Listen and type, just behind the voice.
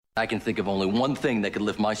I can think of only one thing that could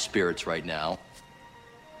lift my spirits right now.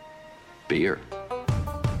 Beer.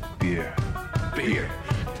 Beer. Beer.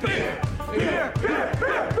 Beer. Beer.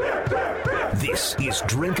 Beer. Beer. This is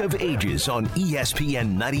Drink of Ages on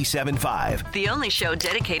ESPN 97.5. The only show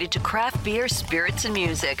dedicated to craft beer, spirits, and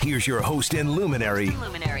music. Here's your host and luminary,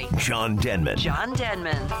 John Denman. John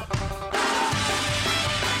Denman.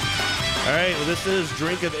 All right, well, this is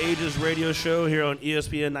Drink of Ages radio show here on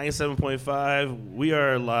ESPN 97.5. We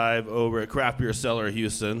are live over at Craft Beer Cellar,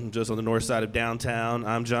 Houston, just on the north side of downtown.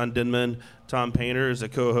 I'm John Denman. Tom Painter is a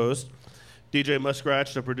co-host. DJ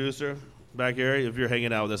Muskratch, the producer, back here. If you're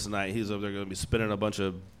hanging out with us tonight, he's over there going to be spinning a bunch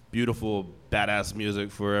of beautiful, badass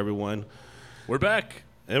music for everyone. We're back.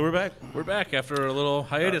 And we're back. We're back after a little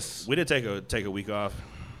hiatus. We did take a week off.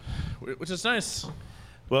 Which is nice.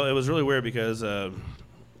 Well, it was really weird because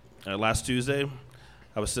last Tuesday,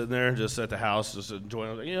 I was sitting there just at the house, just enjoying.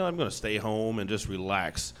 I was like, I'm going to stay home and just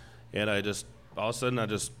relax. And all of a sudden, I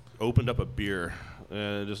just opened up a beer,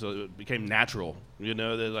 and it became natural.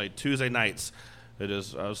 Like Tuesday nights, all of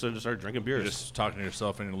a sudden just started drinking beers. You're just talking to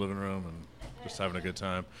yourself in your living room and just having a good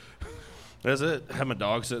time. That's it. Had my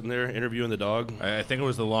dog sitting there interviewing the dog. I think it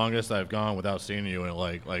was the longest I've gone without seeing you in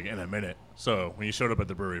like in a minute. So when you showed up at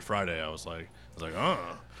the brewery Friday, I was like,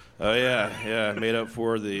 oh. Oh yeah. Made up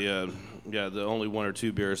for the only one or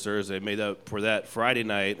two beers Thursday. Made up for that Friday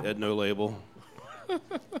night at No Label.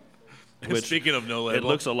 Which, speaking of No Label, it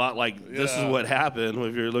looks a lot like this is what happened.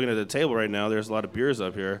 If you're looking at the table right now, there's a lot of beers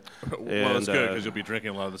up here. Well, it's good because you'll be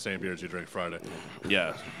drinking a lot of the same beers you drank Friday.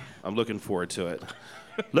 Yeah, I'm looking forward to it.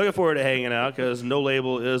 Looking forward to hanging out because No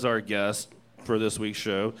Label is our guest for this week's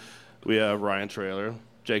show. We have Ryan Traylor,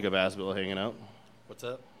 Jacob Asbill hanging out. What's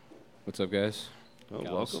up? What's up, guys?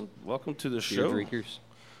 Oh, welcome to the Beer show. drinkers.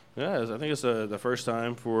 Yeah, I think it's the first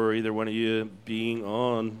time for either one of you being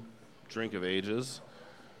on Drink of Ages.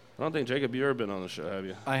 I don't think, Jacob, you've ever been on the show, have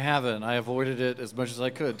you? I haven't. I avoided it as much as I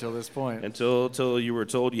could till this point. Until you were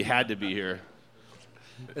told you had to be here.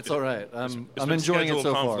 It's all right. I'm been enjoying it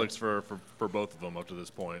so conflicts for both of them up to this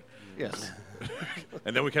point. Yes.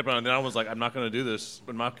 And then we kept on. And then I was like, I'm not going to do this.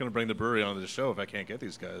 I'm not going to bring the brewery onto the show if I can't get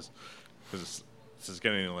these guys, because it's just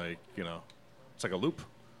getting it's like a loop.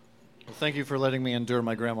 Well, thank you for letting me endure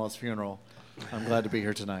my grandma's funeral. I'm glad to be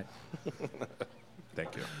here tonight.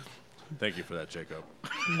 Thank you. Thank you for that, Jacob.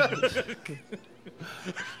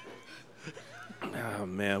 Oh,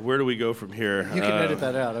 man. Where do we go from here? You can edit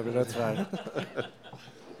that out. I mean, that's fine.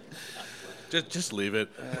 Just leave it.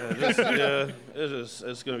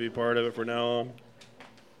 It's going to be part of it for now on.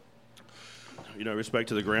 Respect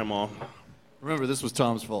to the grandma. Remember, this was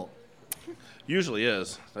Tom's fault. Usually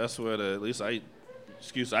is. That's what at least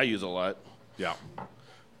excuse I use a lot. Yeah.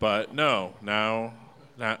 But no, now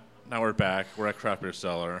we're back. We're at Craft Beer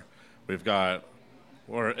Cellar.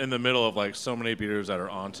 We're in the middle of so many beers that are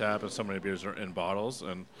on tap and so many beers that are in bottles.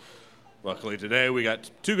 And luckily today we got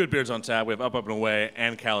two good beers on tap. We have Up and Away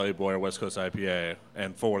and Cali Boy, West Coast IPA.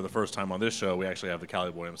 And for the first time on this show, we actually have the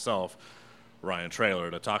Cali Boy himself, Ryan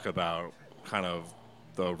Traylor, to talk about kind of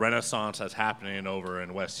the renaissance that's happening over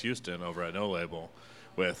in West Houston over at No Label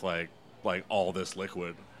with like all this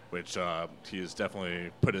liquid, which he's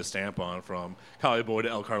definitely put his stamp on, from Cali Boy to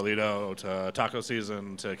El Carlito to Taco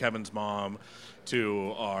Season to Kevin's Mom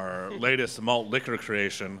to our latest malt liquor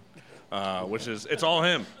creation, which is, it's all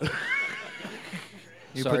him.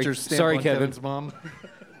 You put your stamp on Kevin. Kevin's mom?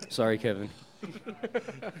 Sorry, Kevin.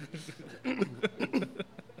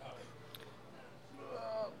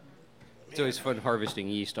 It's always fun harvesting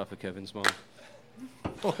yeast off of Kevin's mom.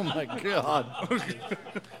 Oh, my God. There's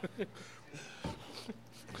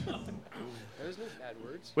no bad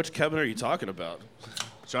words. Which Kevin are you talking about?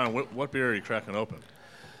 John, what beer are you cracking open?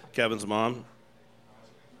 Kevin's mom.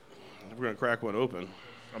 We're going to crack one open.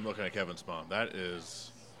 I'm looking at Kevin's Mom. That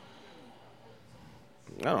is...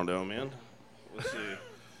 I don't know, man. Let's see.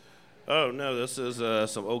 Oh, no, this is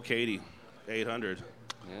some Old Katie 800.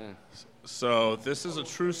 Yeah. So this is a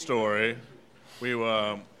true story.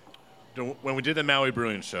 When we did the Maui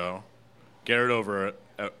Brewing show, Garrett over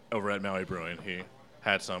at Maui Brewing, he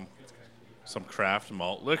had some craft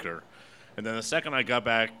malt liquor. And then the second I got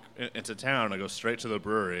back into town, I go straight to the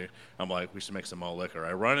brewery. I'm like, we should make some malt liquor.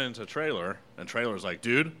 I run into Traylor, and Traylor's like,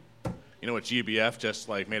 dude, you know what GBF just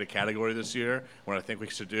made a category this year? What I think we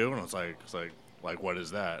should do? And I was like, what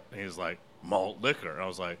is that? And he's like, malt liquor. And I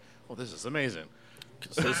was like, well, this is amazing.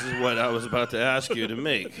 This is what I was about to ask you to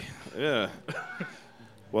make. Yeah.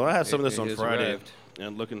 Well, I had some of this on Friday,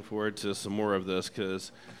 and looking forward to some more of this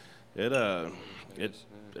because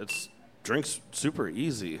it's drinks super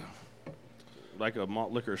easy, like a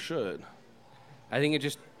malt liquor should. I think it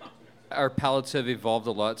just our palates have evolved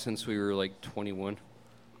a lot since we were like 21,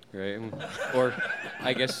 right? Or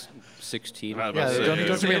I guess 16. Yeah,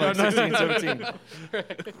 don't mean like 16, 17.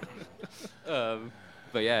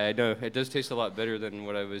 But yeah, I know it does taste a lot better than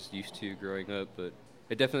what I was used to growing up, but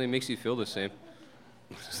it definitely makes you feel the same.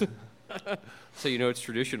 So you know it's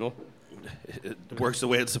traditional. It works the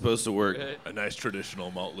way it's supposed to work. A nice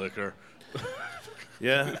traditional malt liquor.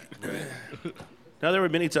 Yeah. Now, there were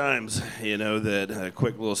many times, that a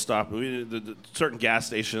quick little stop. The certain gas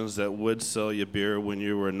stations that would sell you beer when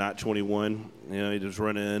you were not 21, you just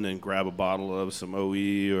run in and grab a bottle of some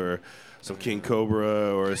OE or some King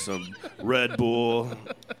Cobra or some Red Bull.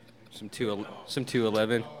 Some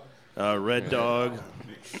 211. Red Dog.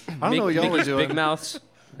 I don't know what y'all were Mickey's doing. Big Mouths.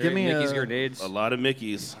 Give me Mickey's a- grenades. A lot of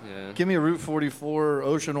Mickeys. Yeah. Give me a Route 44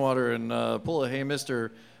 ocean water and pull a Hey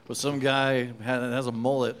Mister with some guy that has a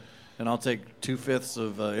mullet, and I'll take 2/5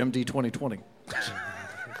 of MD 2020.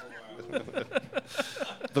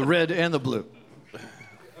 The red and the blue.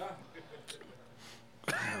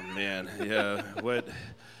 Oh, man, yeah. What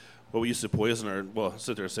we used to poison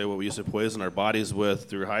sit there and say what we used to poison our bodies with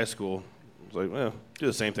through high school. It's like, well, do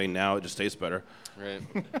the same thing now. It just tastes better. Right.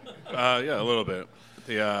 Yeah, a little bit.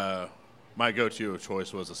 My go-to of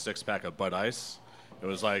choice was a 6-pack of Bud Ice. It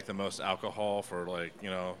was like the most alcohol for the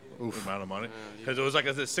amount of money. Because it was like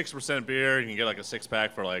a 6% beer. You can get like a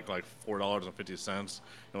 6-pack for like $4.50.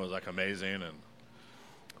 It was like amazing. And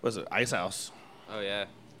What was it? Ice House. Oh yeah.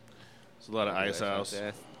 It's a lot of Ice House.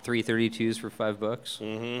 Yeah. 332s for $5.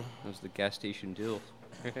 Mm-hmm. That was the gas station deal.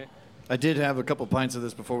 I did have a couple pints of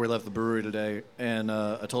this before we left the brewery today, and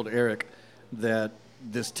I told Eric that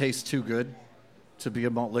this tastes too good to be a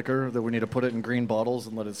malt liquor, that we need to put it in green bottles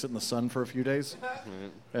and let it sit in the sun for a few days.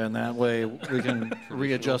 And that way we can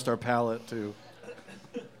readjust our palate to...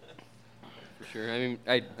 For sure. I mean,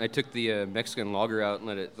 I took the Mexican lager out and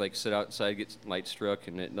let it sit outside, get light struck,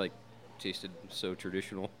 and it tasted so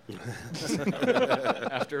traditional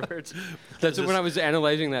afterwards. That's when I was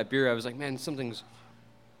analyzing that beer. I was like, man, something's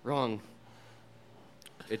wrong.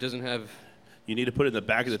 It doesn't have. You need to put it in the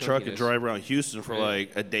back of the truck and Smokiness. drive around Houston for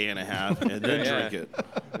like a day and a half and then Yeah. drink it.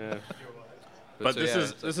 Yeah. But so,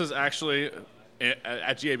 this is actually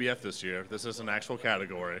at GABF this year. This is an actual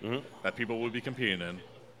category that people would be competing in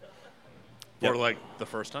for Yep. the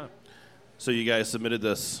first time. So you guys submitted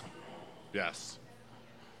this. Yes.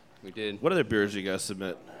 we did. What other beers do you guys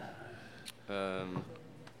submit?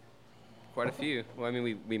 Quite a few. Well, I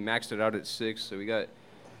mean, we maxed it out at 6, so we got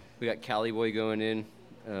Cali Boy going in.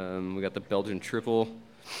 We got the Belgian Triple.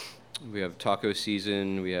 We have Taco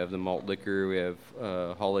Season. We have the malt liquor. We have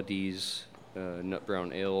Holidays, Nut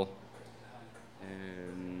Brown Ale,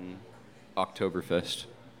 and Oktoberfest.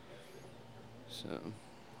 So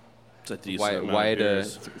It's a decent wide, amount of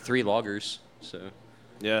beers. 3 lagers. So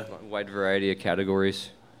Yeah. wide variety of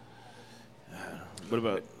categories. What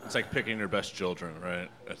about? It's like picking your best children, right?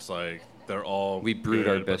 It's like they're all We brewed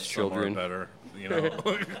good, our but best some are children. better,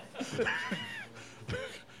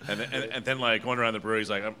 and then like going around the breweries,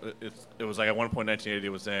 like it was like at one point 1980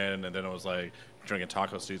 was in, and then it was like drinking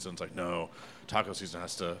Taco Season. It's like no, Taco Season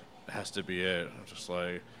has to be it. I'm just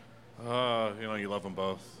like, you love them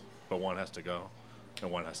both, but one has to go, and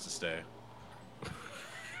one has to stay.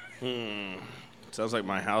 Sounds like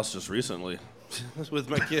my house just recently with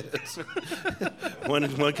my kids.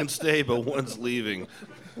 one can stay, but one's leaving.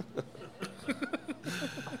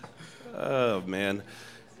 Oh man,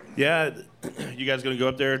 yeah. You guys gonna go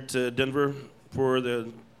up there to Denver for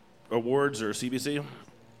the awards or CBC?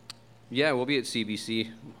 Yeah, we'll be at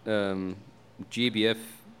CBC. GABF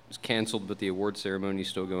is canceled, but the award ceremony is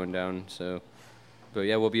still going down. But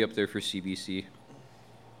yeah, we'll be up there for CBC.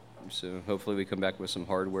 So hopefully we come back with some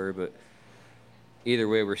hardware. But either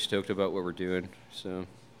way, we're stoked about what we're doing. So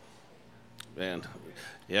Man,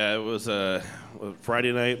 yeah, it was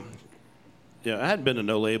Friday night. Yeah, I hadn't been to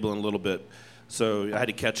No Label in a little bit, so I had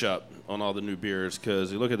to catch up on all the new beers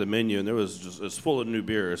because you look at the menu and it's full of new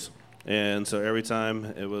beers, and so every time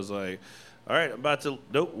it was like, all right,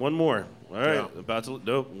 nope, one more. All right,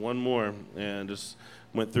 nope, one more, and just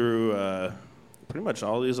went through pretty much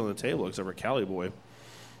all these on the table except for Cali Boy.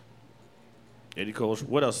 Eddie Cole.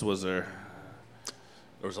 What else was there?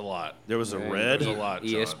 There was a lot. There was a yeah, red. There's a lot,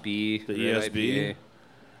 John. ESB. The red ESB? IPA.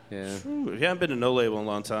 Yeah. Ooh, if you haven't been to No Label in a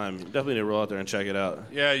long time, you definitely need to roll out there and check it out.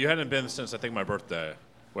 Yeah, you hadn't been since I think my birthday,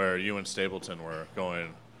 where you and Stapleton were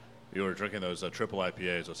going. You were drinking those triple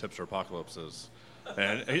IPAs, those hipster apocalypses,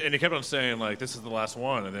 and you kept on saying like, "This is the last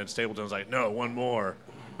one," and then Stapleton was like, "No, one more,"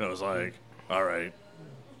 and I was like, "All right,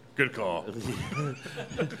 good call."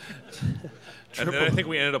 And then I think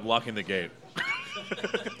we ended up locking the gate.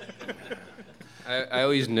 I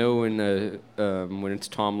always know when it's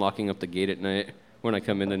Tom locking up the gate at night when I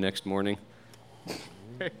come in the next morning.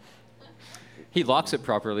 He locks it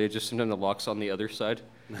properly. It just sometimes it locks on the other side.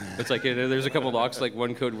 It's like there's a couple locks, like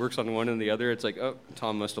one code works on one and the other. It's like, oh,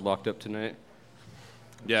 Tom must have locked up tonight.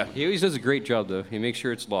 Yeah. He always does a great job, though. He makes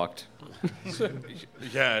sure it's locked.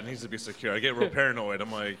 Yeah, it needs to be secure. I get real paranoid.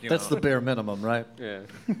 I'm like, That's the bare minimum, right? Yeah.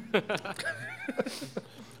 That's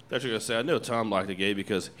what you're going to say. I know Tom locked the gate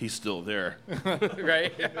because he's still there.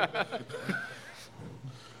 Right?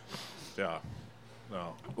 Yeah.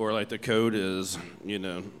 No. Or like the code is,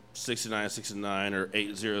 6969 or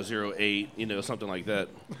 8008, something like that.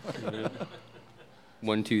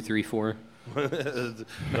 1, 2, 3, 4. The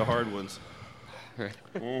hard ones. Right.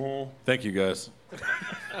 Thank you, guys.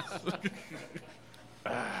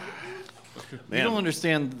 You don't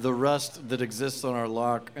understand the rust that exists on our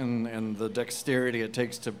lock and the dexterity it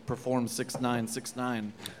takes to perform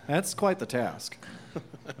 6969. That's quite the task.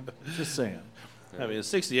 Just saying. I mean,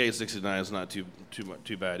 68, 69 is not too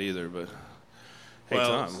bad either, but hey,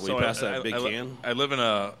 Well, Tom, will so you pass that big can? I live in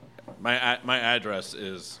my address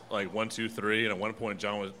is like 123, and at one point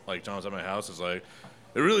John was at my house. Is like,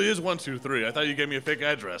 it really is 123. I thought you gave me a fake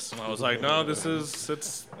address, and I was like, no, it's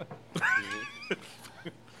it's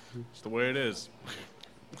the way it is.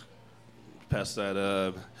 Pass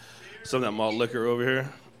that some of that malt liquor over here.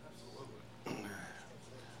 I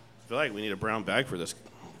feel like we need a brown bag for this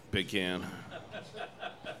big can.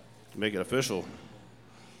 Make it official.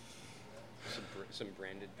 Some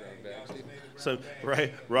branded brown bags, dude. So,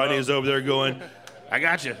 right, Rodney is over there going, I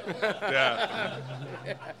got you. Yeah.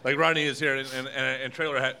 Like Rodney is here, and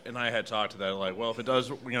Trailer and I had talked to that. Like, well, if it does,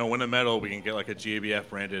 win a medal, we can get like a GABF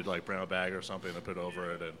branded like brown bag or something to put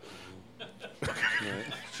over it. And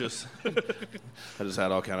just, I just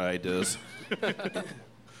had all kind of ideas.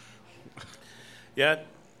 Yeah,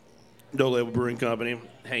 No Label Brewing Company,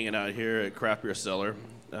 hanging out here at Craft Beer Cellar.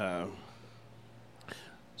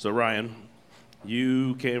 So Ryan,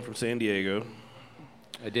 you came from San Diego.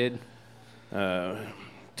 I did. To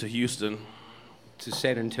Houston. To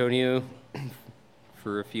San Antonio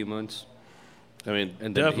for a few months. I mean,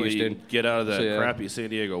 And then definitely Houston. get out of that So, yeah. crappy San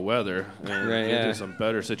Diego weather and Right, get yeah. into some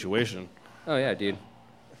better situation. Oh, yeah, dude.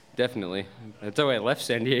 Definitely. That's how I left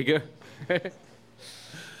San Diego.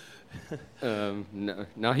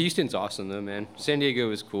 No, Houston's awesome, though, man. San Diego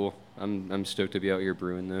is cool. I'm stoked to be out here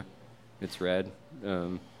brewing, though. It's rad.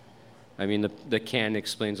 I mean, the can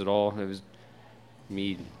explains it all. It was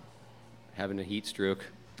me having a heat stroke.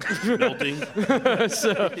 Melting.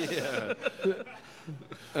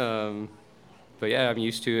 But yeah, I'm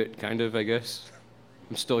used to it, kind of, I guess.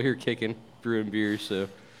 I'm still here kicking, brewing beer, so,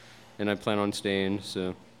 and I plan on staying,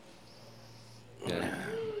 so. Yeah.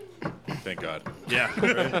 thank God. Yeah.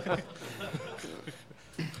 Right.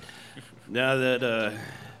 Now that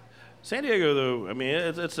San Diego, though, I mean,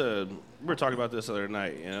 it's a. We were talking about this the other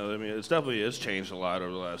night. I mean, it's changed a lot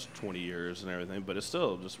over the last 20 years and everything, but it's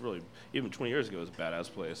still just really, even 20 years ago, it was a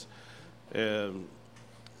badass place. And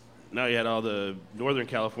now you had all the Northern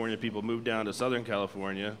California people move down to Southern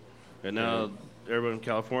California, and now everyone in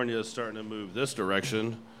California is starting to move this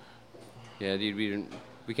direction. Yeah, dude,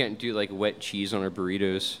 we can't do like wet cheese on our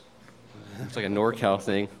burritos. It's like a NorCal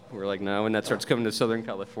thing. We're like, no, when that starts coming to Southern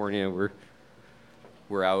California,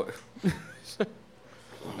 we're out.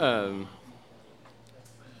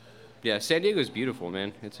 Yeah, San Diego's beautiful,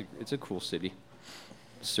 man. It's a cool city.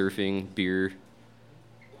 Surfing, beer,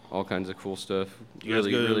 all kinds of cool stuff. You guys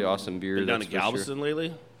Really awesome beer. Been down to that's for sure. Galveston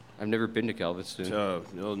lately? I've never been to Galveston.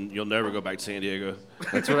 You'll never go back to San Diego.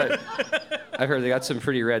 That's what I've heard. They got some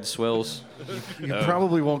pretty rad swells. You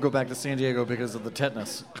probably won't go back to San Diego because of the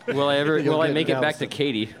tetanus. Will I You'll make get it back to Galveston.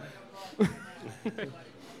 Katy?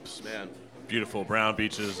 Man, Beautiful brown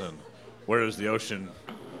beaches, and where does the ocean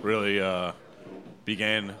really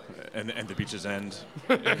begin and the beaches end?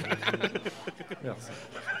 Yes.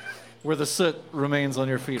 Where the soot remains on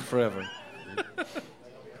your feet forever.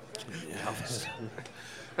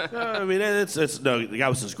 I mean,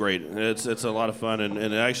 Galveston's great. It's a lot of fun, and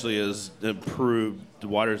it actually has improved. The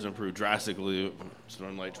water's improved drastically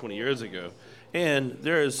from like 20 years ago, and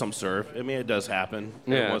there is some surf. I mean, it does happen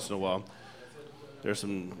every Yeah. once in a while. There's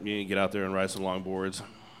some you can get out there and ride some longboards.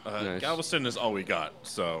 Nice. Galveston is all we got,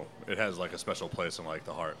 so it has like a special place in like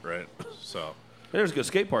the heart, right? So There's a good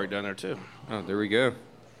skate park down there too. Oh, there we go.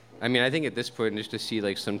 I mean, I think at this point, just to see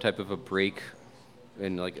like some type of a break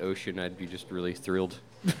in like ocean, I'd be just really thrilled.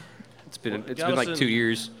 It's been like Galveston- 2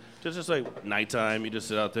 years. Just like nighttime, you just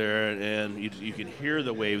sit out there and you can hear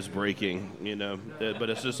the waves breaking,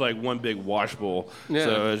 but it's just like one big wash bowl. Yeah.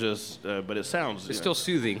 So it's just, but it sounds. It's still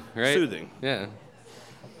soothing, right? Soothing. Yeah.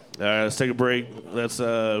 Let's take a break. Let's,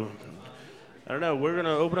 I don't know, we're going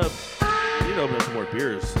to open up, we need to open up some more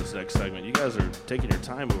beers this next segment. You guys are taking your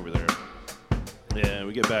time over there. Yeah,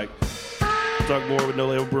 we get back. Talk more with No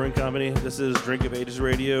Label Brewing Company. This is Drink of Ages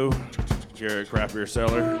Radio here at Craft Beer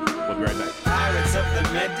Cellar. We'll be right back. Pirates of the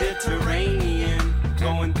Mediterranean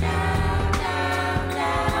going down, down,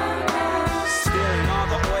 down, down. Stealing all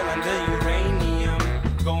the oil and the uranium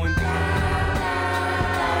going down,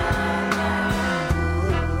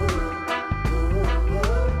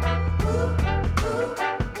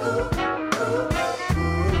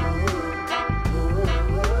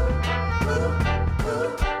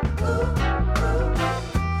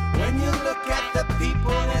 when you look at the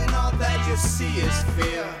people and all that you see is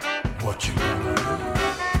fear. What you gonna do?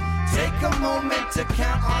 Take a moment to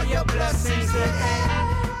count all your blessings. The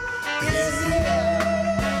end is here.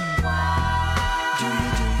 Do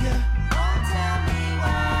you? Don't tell me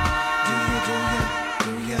why. Do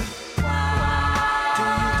you?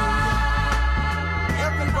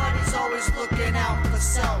 Everybody's always looking out for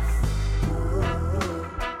self.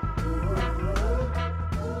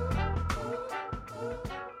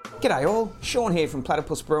 G'day all, Sean here from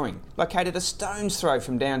Platypus Brewing, located a stone's throw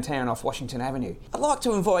from downtown off Washington Avenue. I'd like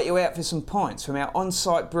to invite you out for some pints from our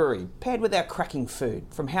on-site brewery, paired with our cracking food.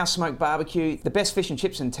 From house smoked barbecue, the best fish and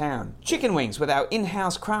chips in town, chicken wings with our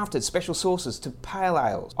in-house crafted special sauces to pale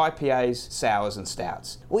ales, IPAs, sours and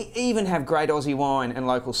stouts. We even have great Aussie wine and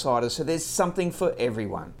local ciders, so there's something for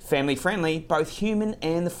everyone. Family friendly, both human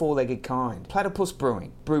and the four-legged kind. Platypus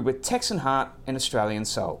Brewing, brewed with Texan heart and Australian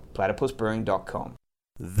soul. platypusbrewing.com.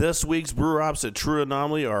 This week's brew hops at True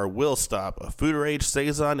Anomaly are Will Stop, a food-age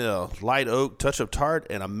Saison Ale, light oak, touch of tart,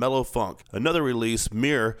 and a mellow funk. Another release,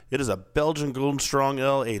 Mirror. It is a Belgian Golden Strong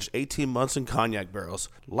Ale aged 18 months in cognac barrels.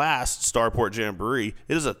 Last, Starport Jamboree.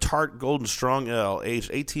 It is a tart Golden Strong Ale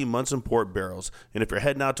aged 18 months in port barrels. And if you're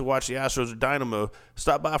heading out to watch the Astros or Dynamo,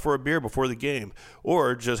 stop by for a beer before the game,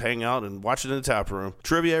 or just hang out and watch it in the tap room.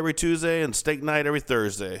 Trivia every Tuesday and steak night every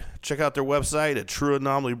Thursday. Check out their website at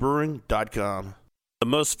trueanomalybrewing.com. The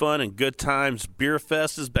most fun and good times Beer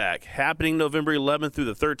Fest is back, happening November 11th through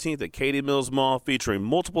the 13th at Katy Mills Mall, featuring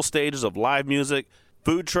multiple stages of live music,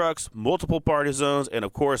 food trucks, multiple party zones, and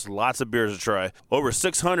of course, lots of beers to try. Over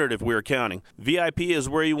 600 if we are counting. VIP is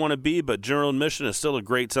where you want to be, but general admission is still a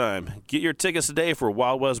great time. Get your tickets today for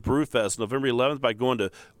Wild West Brew Fest November 11th by going to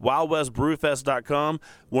wildwestbrewfest.com,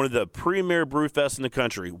 one of the premier brew fests in the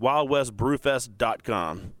country,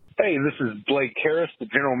 wildwestbrewfest.com. Hey, this is Blake Harris, the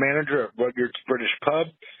general manager at Rudyard's British Pub.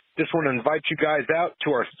 Just want to invite you guys out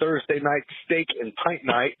to our Thursday night steak and pint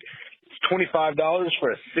night. It's $25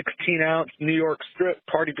 for a 16-ounce New York strip,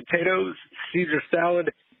 party potatoes, Caesar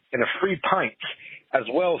salad, and a free pint. As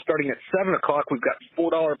well, starting at 7 o'clock, we've got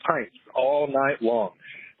 $4 pints all night long.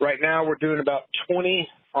 Right now, we're doing about 20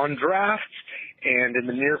 on draft, and in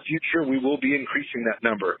the near future, we will be increasing that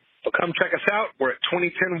number. So come check us out. We're at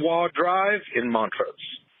 2010 Wall Drive in Montrose.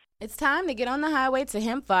 It's time to get on the highway to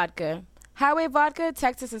Hemp Vodka. Highway Vodka,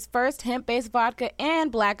 Texas's first hemp-based vodka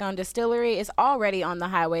and black-owned distillery, is already on the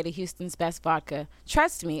highway to Houston's best vodka.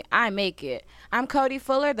 Trust me, I make it. I'm Cody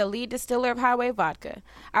Fuller, the lead distiller of Highway Vodka.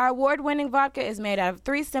 Our award-winning vodka is made out of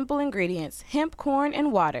 3 simple ingredients: hemp, corn,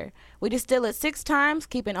 and water. We distill it 6 times,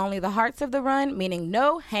 keeping only the hearts of the run, meaning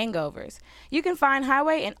no hangovers. You can find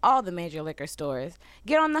Highway in all the major liquor stores.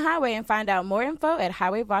 Get on the highway and find out more info at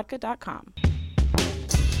highwayvodka.com.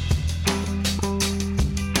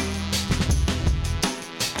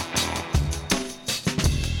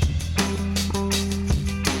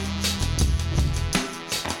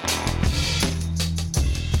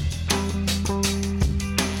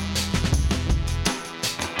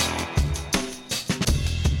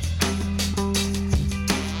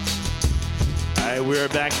 We are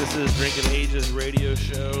back. This is Drink of Ages radio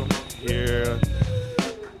show here.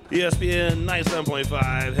 ESPN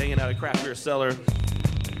 97.5, hanging out at Craft Beer Cellar,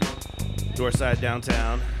 Northside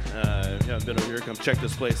downtown. If you haven't been over here, come check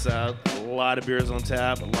this place out. A lot of beers on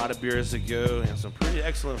tap, a lot of beers to go, and some pretty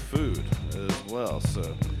excellent food as well.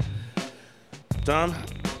 So, Tom,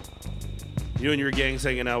 you and your gang's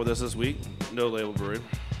hanging out with us this week. No Label Brewing.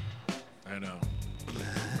 I know.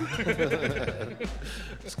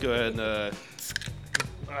 Let's go ahead and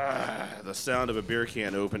the sound of a beer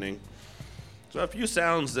can opening. So a few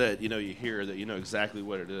sounds that you hear that you know exactly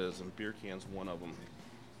what it is, and beer can's one of them.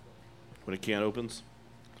 When a can opens,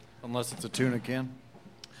 unless it's a tuna can.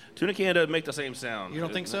 Tuna can doesn't make the same sound. You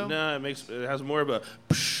don't think so? No, it has more of a.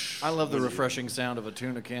 I love the refreshing sound of a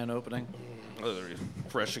tuna can opening. Oh, the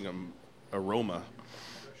refreshing aroma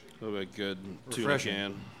of a good tuna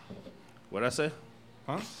can. What'd I say?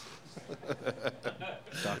 Huh?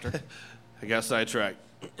 Doctor. I got sidetracked.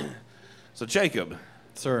 So, Jacob.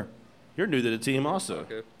 Sir. You're new to the team also.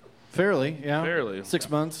 Okay. Fairly, yeah. Fairly. 6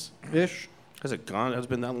 months-ish. Has it gone? Has it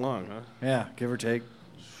been that long, huh? Yeah, give or take.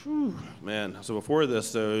 Whew, man. So before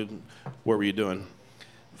this, what were you doing?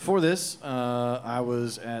 Before this, I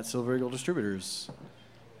was at Silver Eagle Distributors,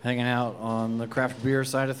 hanging out on the craft beer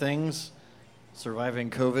side of things, surviving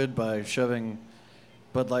COVID by shoving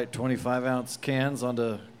Bud Light 25-ounce cans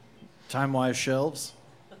onto Time-Wise shelves.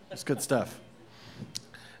 It's good stuff.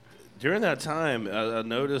 During that time, I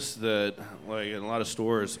noticed that, like in a lot of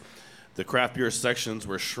stores, the craft beer sections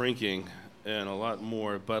were shrinking, and a lot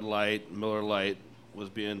more Bud Light, Miller Lite was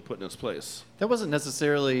being put in its place. That wasn't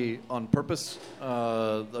necessarily on purpose.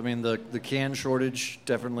 I mean, the can shortage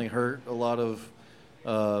definitely hurt a lot of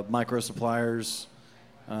micro suppliers.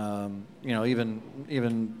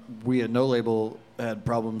 Even we at No Label had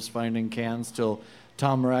problems finding cans till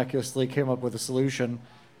Tom miraculously came up with a solution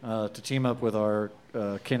to team up with our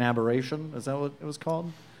Canaberation. Is that what it was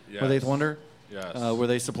called? Yes. With Eighth Wonder? Yes. Where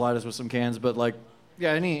they supplied us with some cans. But,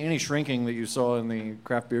 any shrinking that you saw in the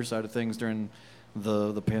craft beer side of things during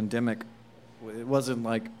the pandemic, it wasn't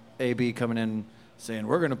like AB coming in saying,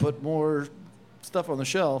 we're going to put more stuff on the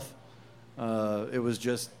shelf. It was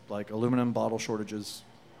just like aluminum bottle shortages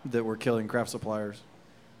that were killing craft suppliers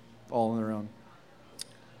all on their own.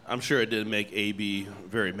 I'm sure it didn't make AB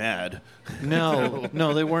very mad. No,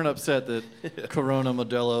 they weren't upset that Corona,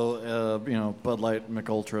 Modelo, Bud Light, Michelob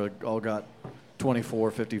Ultra all got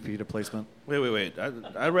 24, 50 feet of placement. Wait.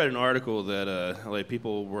 I read an article that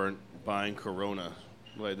people weren't buying Corona.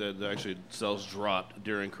 That actually sales dropped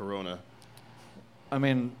during Corona. I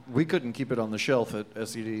mean, we couldn't keep it on the shelf at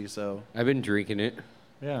SED, so. I've been drinking it.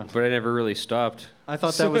 Yeah. But I never really stopped. I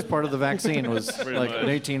thought that was part of the vaccine, was Pretty like much. an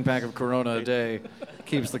 18-pack of Corona a day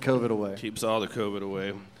keeps the COVID away. Keeps all the COVID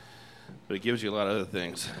away. But it gives you a lot of other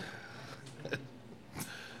things.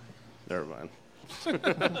 Never mind.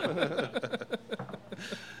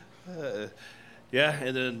 Yeah,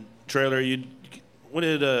 and then Trailer, when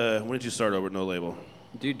did you start over at No Label?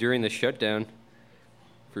 Dude, during the shutdown.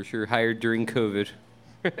 For sure. Hired during COVID.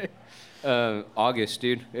 August,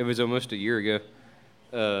 dude. It was almost a year ago.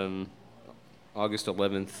 August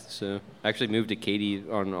 11th. So I actually moved to Katy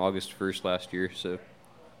on August 1st last year. So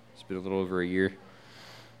it's been a little over a year.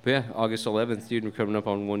 But yeah, August 11th, dude. We're coming up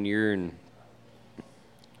on 1 year, and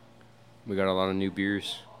we got a lot of new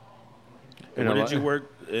beers. And where did you work?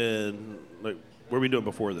 And what were we doing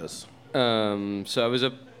before this? So I was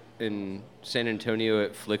up in San Antonio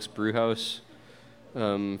at Flick's Brewhouse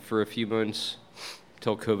for a few months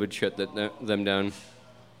until COVID shut them down.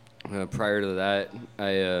 Prior to that,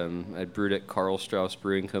 I brewed at Karl Strauss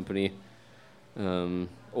Brewing Company,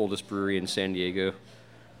 oldest brewery in San Diego.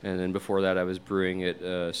 And then before that, I was brewing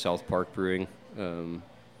at South Park Brewing,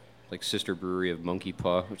 sister brewery of Monkey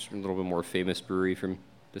Paw, which is a little bit more famous brewery from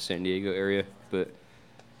the San Diego area. But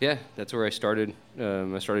yeah, that's where I started.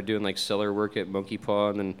 I started doing cellar work at Monkey Paw,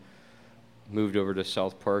 and then moved over to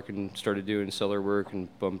South Park and started doing cellar work, and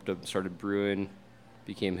bumped up, started brewing,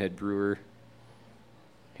 became head brewer.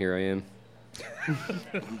 Here I am.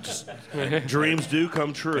 Dreams do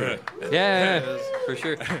come true. Yeah, for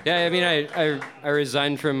sure. Yeah, I mean, I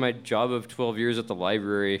resigned from my job of 12 years at the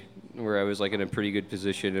library, where I was in a pretty good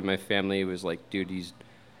position, and my family was like, dude,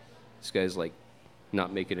 this guy's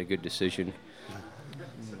not making a good decision.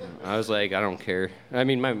 I was like, I don't care. I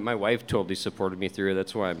mean, my wife totally supported me through it.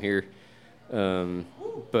 That's why I'm here.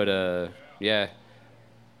 Yeah.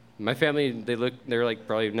 My family, they're like,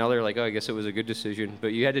 probably, now they're like, oh, I guess it was a good decision.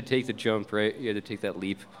 But you had to take the jump, right? You had to take that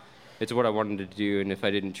leap. It's what I wanted to do, and if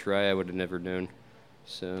I didn't try, I would have never known.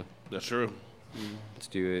 So. That's true. Let's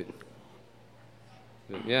do it.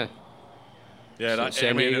 But yeah. Yeah,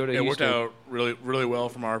 San Diego to it worked Houston. out really, really well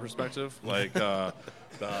from our perspective. We're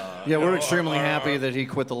extremely happy that he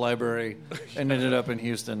quit the library and ended up in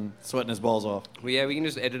Houston sweating his balls off. Well, yeah, we can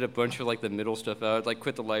just edit a bunch of the middle stuff out.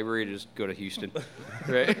 Quit the library to just go to Houston,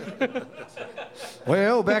 right?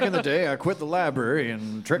 Well, back in the day, I quit the library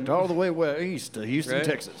and trekked all the way east to Houston, Right?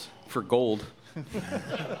 Texas. For gold.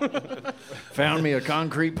 Found me a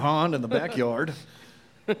concrete pond in the backyard.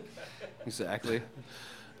 Exactly.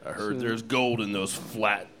 I heard there's gold in those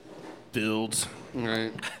flat fields.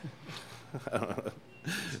 Right.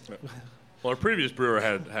 Well, our previous brewer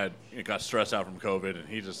had got stressed out from COVID, and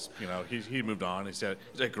he just he moved on. He's at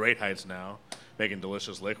Great Heights now, making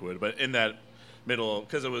delicious liquid. But in that middle,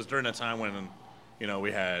 because it was during that time when there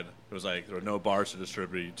were no bars to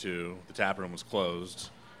distribute to, the tap room was closed.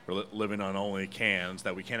 We're living on only cans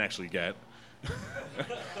that we can't actually get,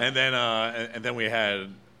 and then we had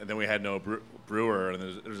no brewer, and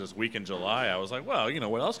there was this week in July. I was like, well,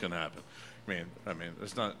 what else can happen? I mean,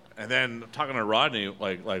 it's not. And then talking to Rodney,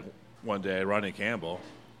 like one day, Rodney Campbell,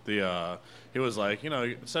 he was like,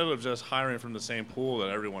 instead of just hiring from the same pool that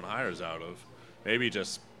everyone hires out of, maybe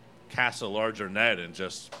just cast a larger net and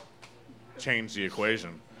just change the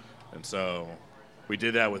equation. And so we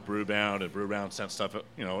did that with Brewbound, and Brewbound sent stuff,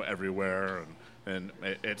 everywhere, and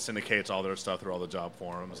it syndicates all their stuff through all the job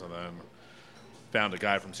forums, and then found a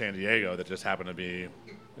guy from San Diego that just happened to be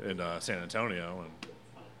in San Antonio,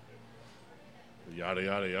 and yada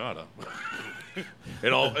yada yada.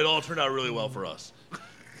 It all turned out really well for us.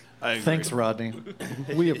 Thanks, Rodney.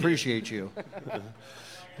 We appreciate you.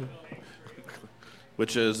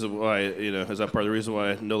 Which is why, is that part of the reason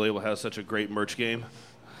why No Label has such a great merch game?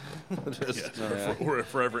 We're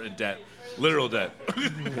forever in debt. Literal debt.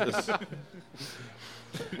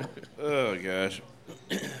 Oh, gosh.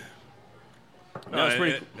 No,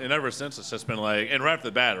 and ever since, it's just been like, and right off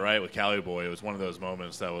the bat, right, with Cali Boy, it was one of those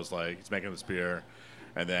moments that was like, he's making this beer,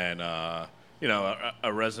 and then, a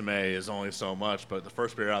resume is only so much, but the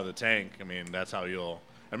first beer out of the tank, I mean, that's how I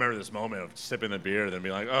remember this moment of sipping the beer, and then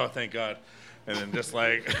being like, oh, thank God. And then just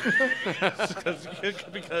like,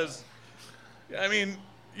 because, I mean,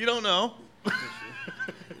 you don't know.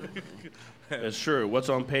 It's true. What's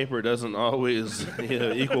on paper doesn't always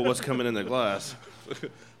equal what's coming in the glass.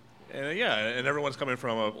 And and everyone's coming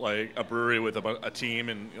from a brewery with a team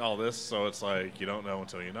and all this, so it's like you don't know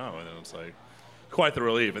until you know, and then it's like quite the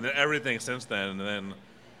relief. And then everything since then, and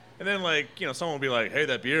then like someone will be like, "Hey,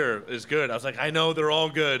 that beer is good." I was like, "I know they're all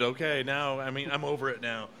good. Okay, now I'm over it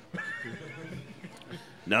now."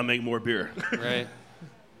 Now make more beer. Right.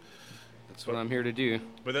 That's what I'm here to do.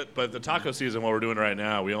 But the taco season, what we're doing right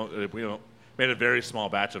now, we made a very small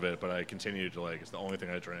batch of it, but I continue to it's the only thing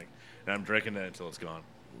I drink, and I'm drinking it until it's gone.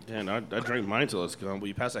 Dan, I drank mine until it's gone. Will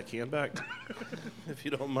you pass that can back, if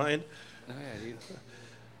you don't mind? Oh yeah, dude.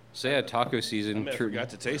 So yeah, taco season. I forgot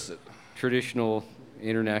to taste it. Traditional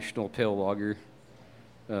international pale lager,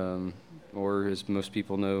 or as most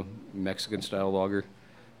people know, Mexican style lager.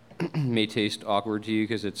 May taste awkward to you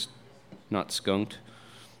because it's not skunked,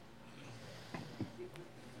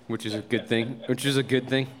 which is a good thing.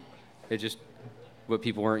 It's just what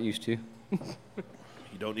people aren't used to. You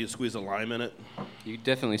don't need to squeeze a lime in it. You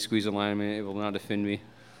definitely squeeze a lime in it. It will not offend me.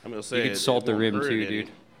 I'm gonna say you can salt the rim too,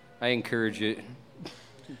 dude. I encourage it.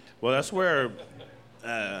 Well, that's where,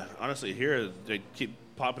 honestly, here they keep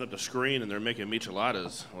popping up the screen and they're making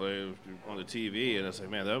micheladas on the TV, and it's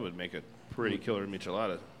like, man, that would make a pretty killer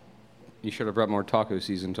michelada. You should have brought more taco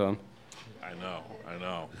season, Tom. I know.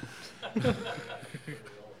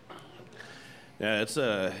 Yeah, it's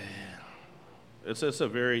a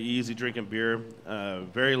very easy drinking beer.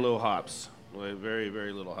 Very low hops, very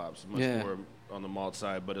very little hops. Much more on the malt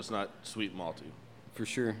side, but it's not sweet malty. For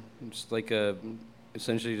sure, it's like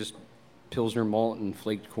essentially just Pilsner malt and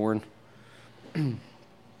flaked corn, and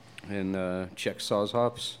Czech Saaz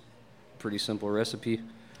hops. Pretty simple recipe.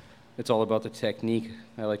 It's all about the technique,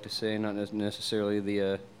 I like to say, not necessarily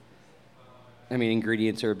the.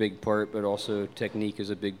 Ingredients are a big part, but also technique is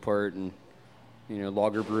a big part, and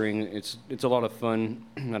lager brewing. It's a lot of fun.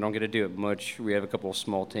 I don't get to do it much. We have a couple of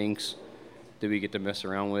small tanks that we get to mess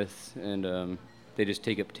around with, and they just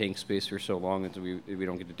take up tank space for so long that we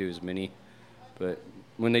don't get to do as many. But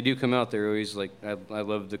when they do come out, they're always like I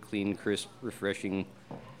love the clean, crisp, refreshing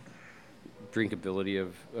drinkability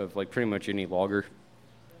of like pretty much any lager.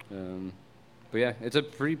 But yeah, it's a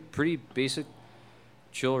pretty basic,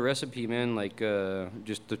 chill recipe, man. Like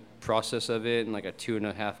just the process of it, and like a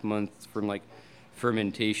 2.5 month from like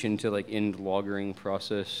fermentation to like end lagering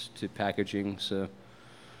process to packaging. So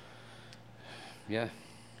yeah,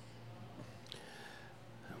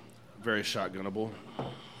 very shotgunnable.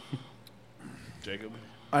 Jacob?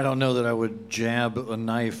 I don't know that I would jab a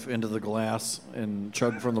knife into the glass and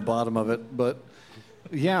chug from the bottom of it, but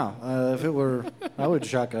yeah, if it were, I would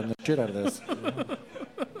shotgun the shit out of this.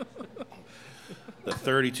 The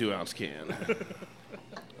 32-ounce can.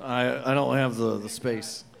 I don't have the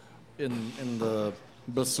space in the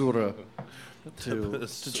basura to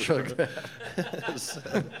chug that.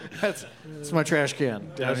 That's my trash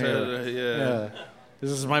can down here. Yeah.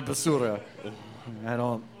 This is my basura. I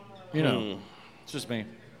don't, it's just me.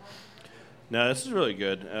 No, this is really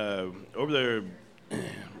good. Over there,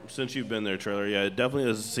 since you've been there, Trailer, it definitely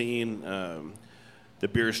has seen the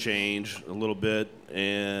beers change a little bit,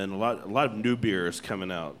 and a lot of new beers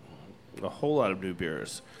coming out. A whole lot of new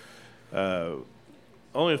beers.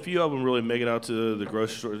 Only a few of them really make it out to the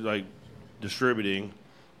grocery store, like distributing.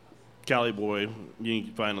 Cali Boy, you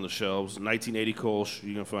can find on the shelves. 1980 Kolsch,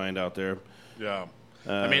 you can find out there. Yeah.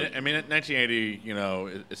 I mean, at 1980,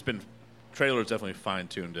 it's been, Trailer's definitely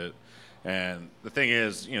fine-tuned it. And the thing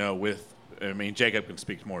is, Jacob can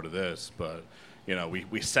speak more to this, but,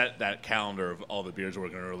 we set that calendar of all the beers we're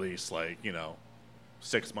going to release,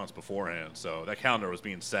 6 months beforehand. So that calendar was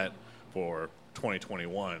being set for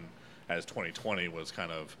 2021 as 2020 was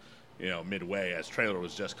kind of, midway as Trailer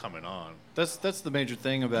was just coming on. That's the major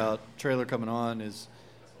thing about Trailer coming on is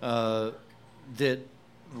that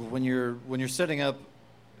when you're setting up,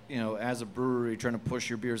 as a brewery trying to push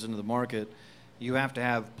your beers into the market, you have to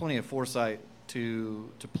have plenty of foresight to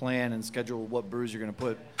plan and schedule what brews you're going to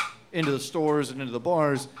put into the stores and into the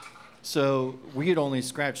bars. So we had only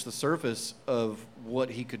scratched the surface of what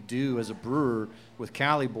he could do as a brewer with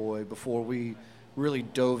Cali Boy before we really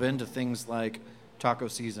dove into things like Taco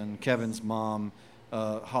Season, Kevin's Mom,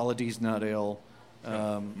 Holiday's Nut Ale,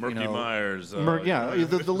 Murky Myers.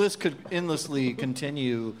 The list could endlessly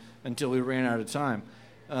continue until we ran out of time.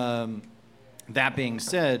 That being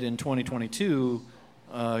said, in 2022,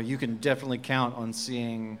 you can definitely count on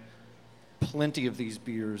seeing plenty of these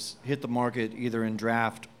beers hit the market either in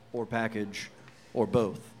draft or package or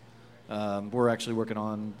both. We're actually working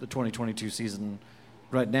on the 2022 season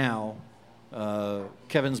right now.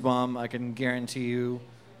 Kevin's Mom, I can guarantee you,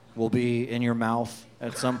 will be in your mouth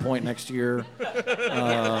at some point next year.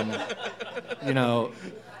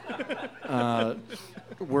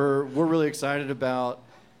 We're really excited about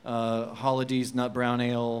Holiday's Nut Brown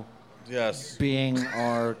Ale. Yes. Being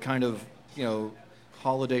our kind of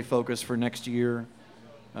holiday focus for next year.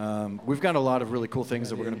 We've got a lot of really cool things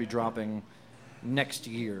that we're going to be dropping next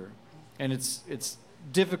year, and it's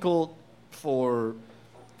difficult for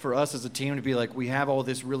us as a team to be like, we have all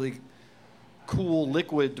this really cool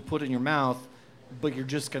liquid to put in your mouth, but you're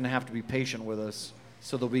just going to have to be patient with us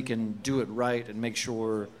so that we can do it right and make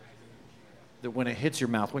sure that when it hits your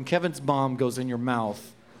mouth, when Kevin's Mom goes in your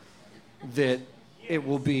mouth, that it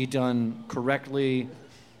will be done correctly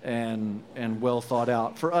and well thought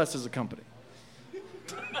out for us as a company.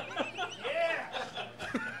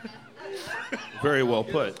 Very well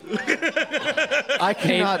put. I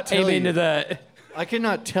cannot tell Amen you to that. I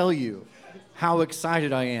cannot tell you how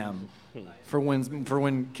excited I am for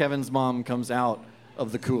when Kevin's Mom comes out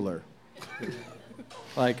of the cooler.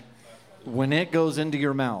 Like, when it goes into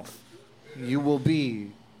your mouth, you will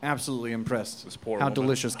be absolutely impressed how woman.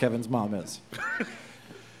 delicious Kevin's Mom is.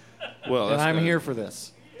 Well, and that's I'm good. here for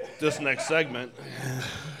this. This next segment,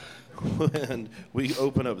 when we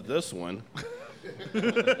open up this one.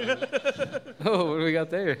 Oh, what do we got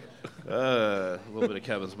there? A little bit of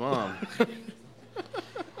Kevin's Mom.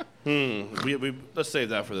 Let's save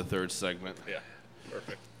that for the third segment. Yeah,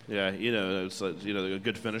 perfect. Yeah, it's a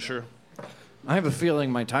good finisher. I have a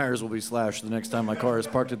feeling my tires will be slashed the next time my car is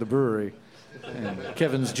parked at the brewery and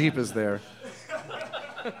Kevin's Jeep is there.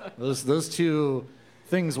 Those two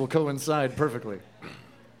things will coincide perfectly.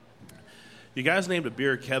 You guys named a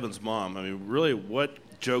beer Kevin's Mom. I mean, really, what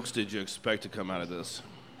jokes did you expect to come out of this?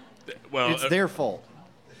 Well, It's their fault.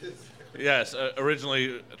 Yes,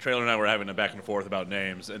 originally Trailer and I were having a back and forth about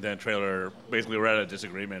names, and then Trailer, basically we were at a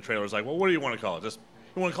disagreement. Trailer was like, well, what do you want to call it?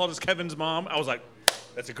 You want to call it just Kevin's Mom? I was like,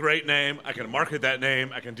 that's a great name. I can market that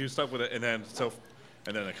name. I can do stuff with it. And then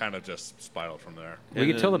it kind of just spiraled from there. We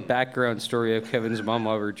could tell the background story of Kevin's Mom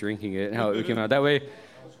while we were drinking it and how it came out. That way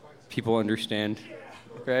people understand,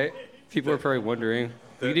 right? People are probably wondering.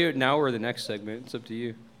 We can do it now or the next segment. It's up to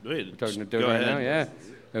you. Wait, we're talking to go Doug right ahead. now? Yeah.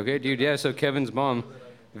 Okay, dude. Yeah, so Kevin's mom,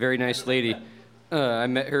 very nice lady. I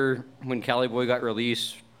met her when Cali Boy got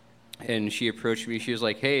released, and she approached me. She was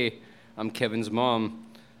like, hey, I'm Kevin's mom.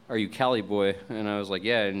 Are you Cali Boy? And I was like,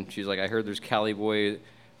 yeah. And she's like, I heard there's Cali Boy,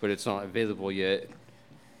 but it's not available yet.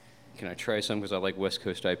 Can I try some? Because I like West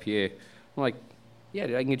Coast IPA. I'm like, yeah,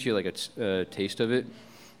 dude, I can get you like a taste of it.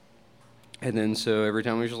 And then so every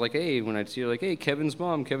time I was just like, hey, when I'd see her, like, hey, Kevin's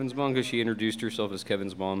mom, because she introduced herself as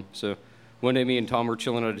Kevin's mom. So one day me and Tom were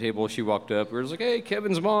chilling at a table. She walked up. We were just like, hey,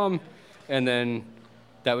 Kevin's mom. And then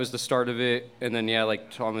that was the start of it. And then, yeah, like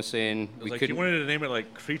Tom was saying, It was like you wanted to name it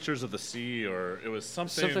like Creatures of the Sea, or it was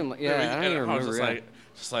something. Something like, yeah, I don't even I was remember.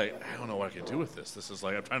 just like, I don't know what I can do with this. This is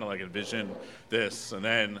like, I'm trying to like envision this. And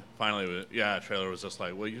then finally, Trailer was just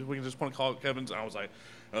like, well, we can just want to call it Kevin's. And I was like,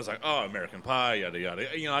 oh, American Pie, yada yada.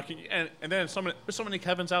 You know, I can, and then there's so many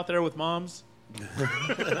Kevins out there with moms.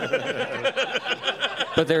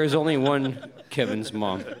 But there is only one Kevin's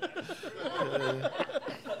mom.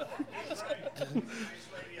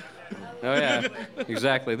 Oh yeah,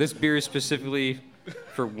 exactly. This beer is specifically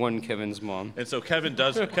for one Kevin's mom. And so Kevin,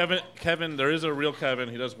 there is a real Kevin.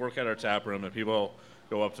 He does work at our tap room, and people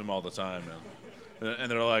go up to him all the time,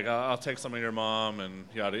 and they're like, I'll take some of your mom, and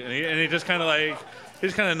yada. And he just kind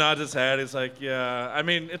of nods his head. He's like, yeah. I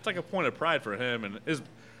mean, it's like a point of pride for him, and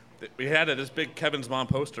we had this big Kevin's Mom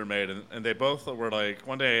poster made, and they both were like,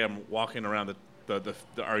 one day I'm walking around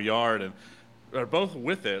our yard, and they're both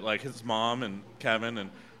with it, like his mom and Kevin and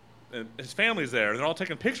his family's there, and they're all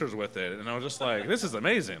taking pictures with it, and I was just like, this is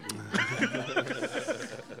amazing.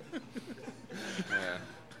 Yeah.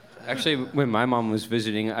 Actually, when my mom was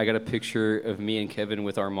visiting, I got a picture of me and Kevin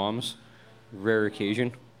with our moms. Rare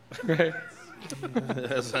occasion. Right.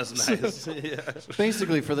 that's nice. Yeah.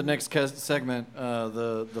 Basically, for the next segment,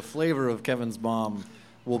 the flavor of Kevin's mom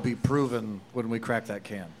will be proven when we crack that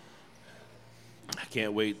can. I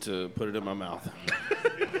can't wait to put it in my mouth.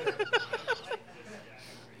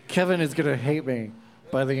 Kevin is going to hate me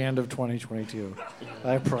by the end of 2022.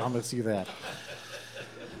 I promise you that.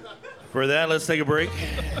 For that, let's take a break.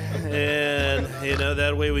 And,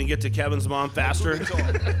 that way we can get to Kevin's mom faster.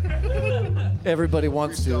 Everybody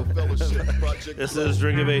wants to. This is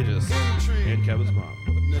Drink of Ages and Kevin's mom.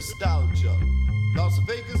 Nostalgia. Las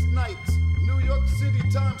Vegas nights. New York City,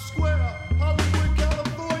 Times Square. Hollywood,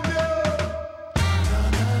 California.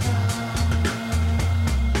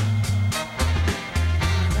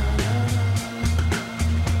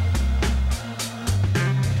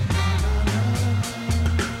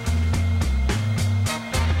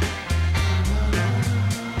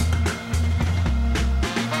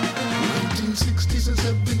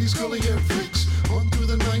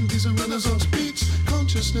 Renaissance beats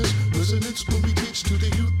consciousness resonance when we teach to the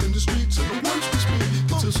youth in the streets and the words we speak.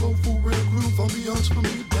 It's a soulful rare groove ambiance for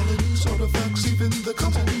me. Melodies, artifacts, even the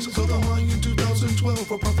companies of the high in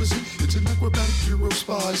 2012 a prophecy. It's an acrobatic hero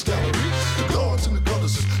spies gallery. The gods and the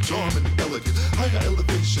goddesses, charm and elegance, higher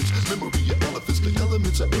elevations, memory of elephants, the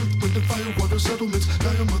elements of earth, wind and fire, water settlements,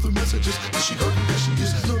 Gaia mother messages. Is she heard where she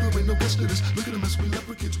is? No, there ain't no best of this. Look at the mess we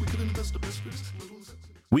leprechauns, we could invest the best for this.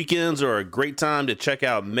 Weekends are a great time to check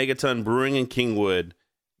out Megaton Brewing in Kingwood.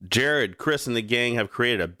 Jared, Chris, and the gang have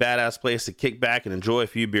created a badass place to kick back and enjoy a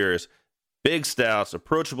few beers. Big stouts,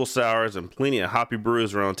 approachable sours, and plenty of hoppy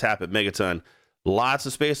brews are on tap at Megaton. Lots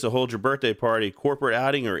of space to hold your birthday party, corporate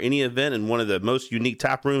outing, or any event in one of the most unique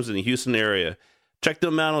tap rooms in the Houston area. Check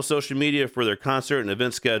them out on social media for their concert and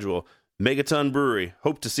event schedule. Megaton Brewery.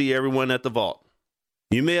 Hope to see everyone at the Vault.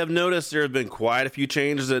 You may have noticed there have been quite a few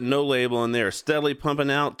changes at No Label, and they are steadily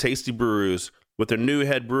pumping out tasty brews. With their new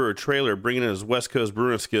head brewer, Trailer, bringing in his West Coast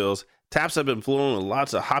brewing skills, taps have been flowing with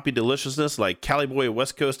lots of hoppy deliciousness like Cali Boy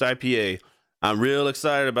West Coast IPA. I'm real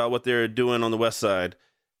excited about what they're doing on the west side.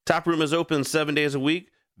 Tap room is open 7 days a week,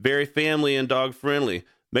 very family and dog friendly.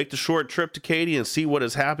 Make the short trip to Katy and see what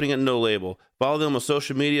is happening at No Label. Follow them on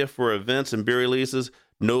social media for events and beer releases.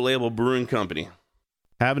 No Label Brewing Company.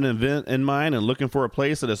 Have an event in mind and looking for a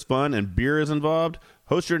place that is fun and beer is involved?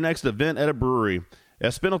 Host your next event at a brewery.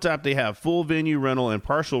 At Spindletap, they have full venue rental and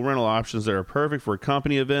partial rental options that are perfect for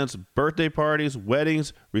company events, birthday parties,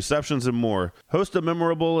 weddings, receptions, and more. Host a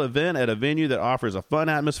memorable event at a venue that offers a fun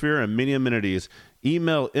atmosphere and many amenities.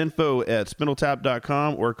 Email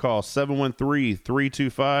info@spindletap.com or call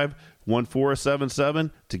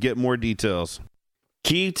 713-325-1477 to get more details.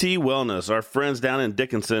 Key T Wellness, our friends down in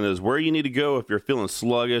Dickinson, is where you need to go if you're feeling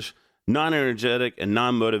sluggish, non-energetic, and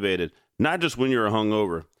non-motivated, not just when you're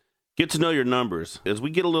hungover. Get to know your numbers. As we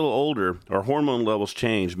get a little older, our hormone levels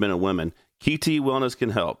change, men and women. Key T Wellness can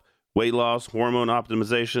help. Weight loss, hormone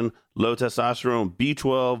optimization, low testosterone,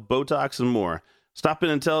 B12, Botox, and more. Stop in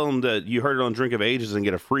and tell them that you heard it on Drink of Ages and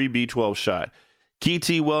get a free B12 shot.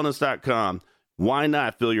 KeyTWellness.com. Why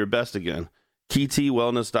not feel your best again?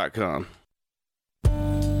 KeyTWellness.com.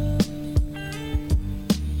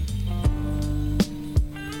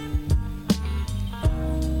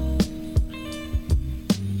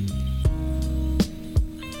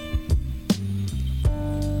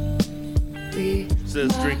 This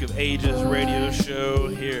is Drink of Ages radio show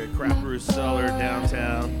here at Craft Brew Cellar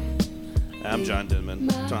downtown. I'm John Denman,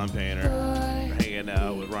 Tom Painter. We're hanging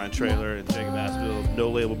out with Ryan Trailer and Jacob Aspel, No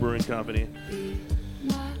Label Brewing Company.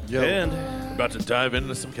 Yo. And we're about to dive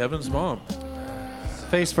into some Kevin's mom.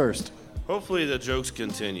 Face first. Hopefully the jokes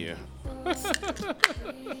continue.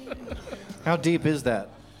 How deep is that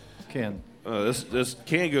can? This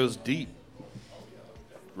can goes deep.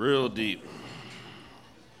 Real deep.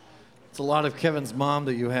 It's a lot of Kevin's mom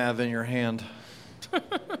that you have in your hand.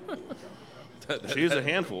 She's a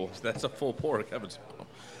handful. That's a full pour of Kevin's mom.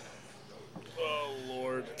 Oh,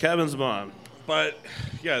 Lord. Kevin's mom. But,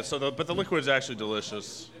 yeah, but the liquid is actually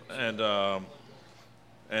delicious. And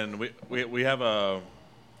we have a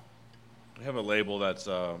label that's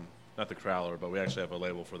not the Crowler, but we actually have a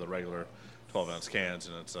label for the regular 12-ounce cans,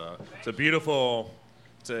 and it's a beautiful.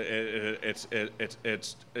 It's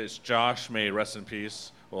Josh May rest in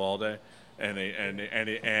peace Walde,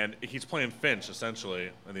 and he's playing Finch essentially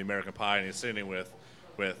in the American Pie, and he's sitting with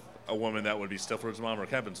a woman that would be Stifler's mom or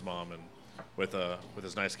Kevin's mom, and with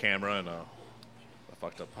his nice camera and a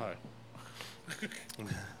fucked up pie.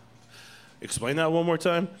 Explain that one more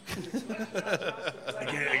time. I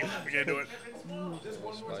can't do it.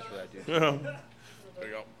 Yeah. There you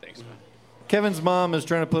go. Thanks, man. Kevin's mom is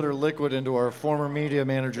trying to put her liquid into our former media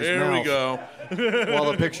manager's There mouth. we go. While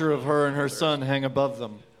a picture of her and her son hang above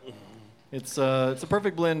them. It's a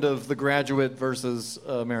perfect blend of The Graduate versus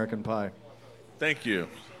American Pie. Thank you.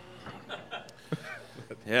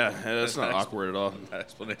 Yeah, that's not awkward at all. That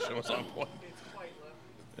explanation was on point.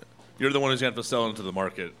 You're the one who's going to have to sell into the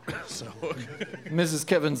market. So. Mrs.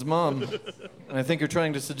 Kevin's mom, and I think you're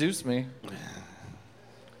trying to seduce me.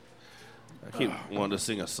 I keep wanting to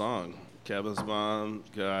sing a song. Kevin's mom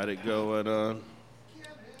got it going on.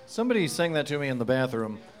 Somebody sang that to me in the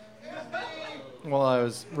bathroom while I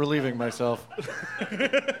was relieving myself.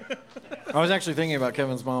 I was actually thinking about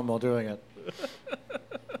Kevin's mom while doing it.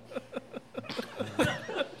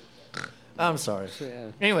 I'm sorry.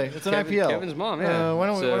 Anyway, it's an IPL. Kevin's mom, yeah. Why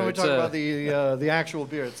don't we talk about the actual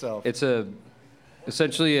beer itself? It's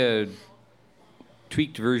essentially a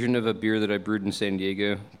tweaked version of a beer that I brewed in San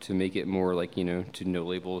Diego to make it more like, to no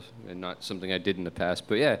label and not something I did in the past.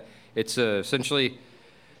 But yeah, it's essentially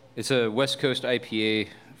a West Coast IPA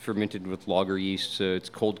fermented with lager yeast, so it's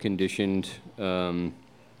cold conditioned. Yeah,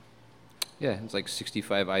 it's like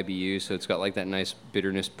 65 IBU, so it's got like that nice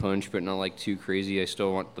bitterness punch, but not like too crazy. I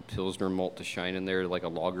still want the Pilsner malt to shine in there like a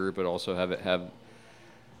lager, but also have it have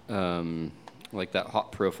like that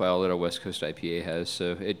hop profile that a West Coast IPA has.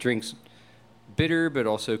 So it drinks bitter, but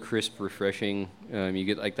also crisp, refreshing. You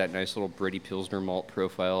get like that nice little bready Pilsner malt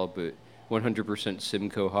profile, but 100%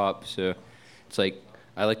 Simcoe hop. So it's like,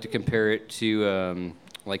 I like to compare it to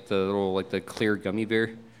like the clear gummy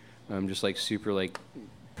bear. Just like super like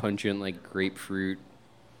pungent, like grapefruit.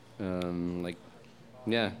 It's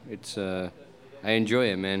I enjoy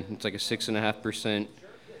it, man. It's like a 6.5%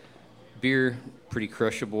 beer, pretty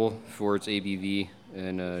crushable for its ABV,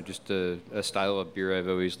 and just a style of beer I've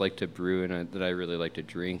always liked to brew and that I really like to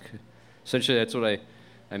drink. Essentially, that's what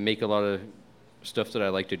I make a lot of stuff that I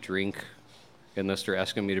like to drink, unless they're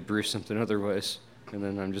asking me to brew something otherwise. And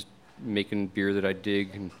then I'm just making beer that I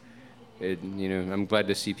dig, and I'm glad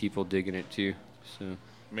to see people digging it too. So.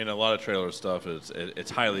 I mean, a lot of trailer stuff it's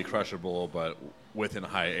highly crushable, but within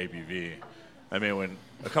high ABV. I mean, when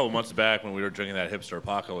a couple months back when we were drinking that Hipster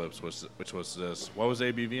Apocalypse, which was this, what was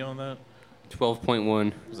ABV on that? 12.1.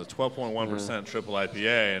 It was a 12.1% triple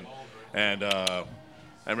IPA, and I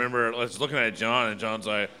remember I was looking at John, and John's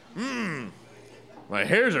like, my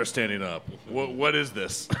hairs are standing up. What is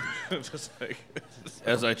this? Just like,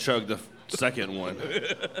 as I chugged the second one.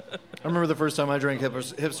 I remember the first time I drank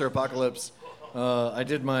Hipster Apocalypse. I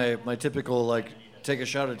did my typical like take a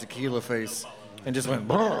shot at tequila face and just went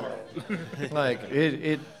like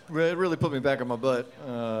it really put me back on my butt.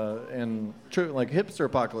 And like Hipster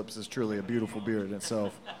Apocalypse is truly a beautiful beer in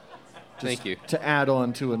itself. Thank you. To add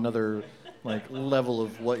on to another like level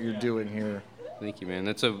of what you're doing here. Thank you, man.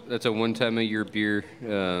 That's a one time a year beer.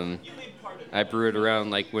 I brew it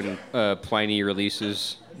around like when Pliny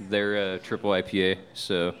releases their triple IPA.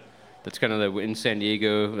 So that's kind of in San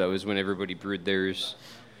Diego. That was when everybody brewed theirs.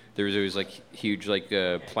 There was always like huge like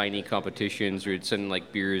Pliny competitions. We'd send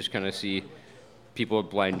like beers, kind of see people would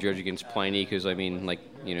blind judge against Pliny because I mean like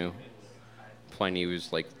Pliny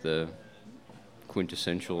was like the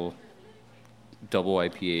quintessential double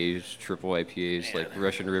IPAs, triple IPAs. Like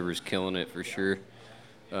Russian River's killing it for sure.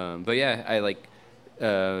 But yeah, I like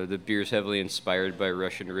the beer's heavily inspired by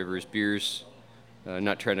Russian River's beers.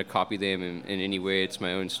 Not trying to copy them in any way. It's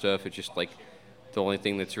my own stuff. It's just like the only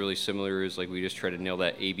thing that's really similar is like we just try to nail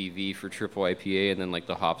that ABV for triple IPA, and then like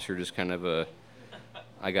the hops are just kind of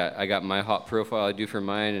I got my hop profile I do for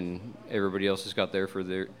mine, and everybody else has got theirs for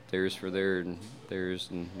theirs,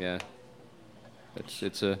 and yeah,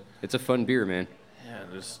 it's a fun beer, man. Yeah,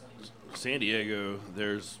 there's San Diego.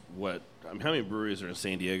 There's how many breweries are in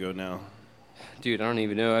San Diego now? Dude, I don't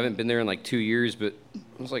even know. I haven't been there in like 2 years, but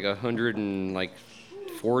it was like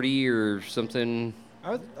 140 or something.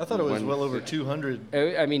 I thought it was well over 200.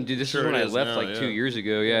 I mean, dude, this is when I left now, 2 years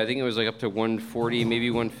ago. Yeah, I think it was like up to 140,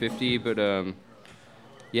 maybe 150. But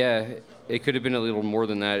yeah, it could have been a little more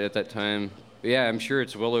than that at that time. But yeah, I'm sure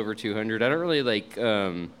it's well over 200. I don't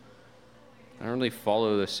really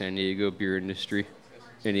follow the San Diego beer industry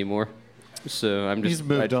anymore. So I'm just. He's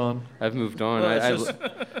moved on. I've moved on. Well,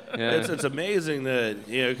 it's amazing that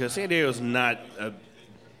because San Diego's not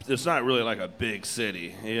it's not really like a big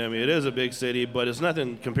city. I mean, it is a big city, but it's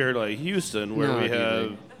nothing compared to like Houston, where we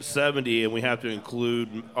have 70, and we have to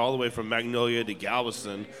include all the way from Magnolia to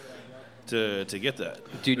Galveston to get that.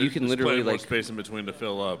 Dude, you can There's literally more like space in between to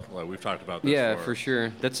fill up. Like we've talked about this. Yeah, before. for sure.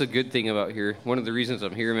 That's a good thing about here. One of the reasons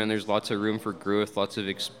I'm here, man, there's lots of room for growth, lots of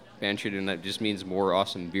expansion, and that just means more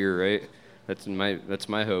awesome beer, right? That's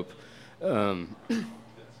my hope. But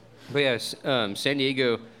yeah, San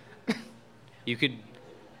Diego, you could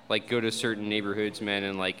like go to certain neighborhoods, man,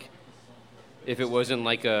 and like if it wasn't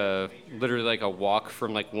like literally like a walk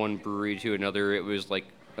from like one brewery to another, it was like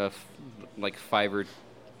like 5 or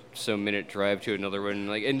so minute drive to another one.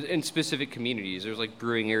 Like in specific communities, there's like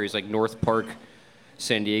brewing areas like North Park,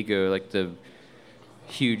 San Diego, like the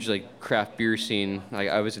huge like craft beer scene. Like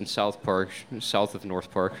I was in South Park, south of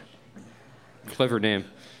North Park. Clever name.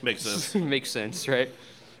 Makes sense. Makes sense, right?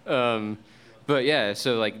 But yeah,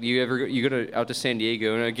 so like you go out to San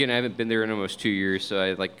Diego, and again, I haven't been there in almost 2 years, so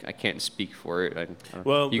I can't speak for it.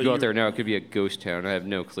 Well, you go out there now, it could be a ghost town. I have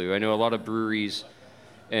no clue. I know a lot of breweries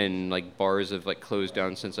and like bars have like closed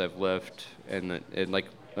down since I've left, and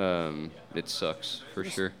it sucks for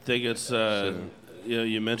sure. I think it's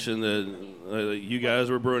you mentioned that you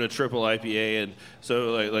guys were brewing a triple IPA, and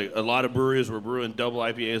so like a lot of breweries were brewing double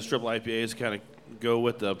IPAs, triple IPAs, kind of go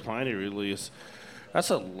with the Pliny release. That's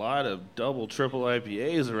a lot of double, triple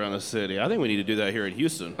IPAs around the city. I think we need to do that here in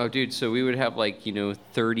Houston. Oh, dude, so we would have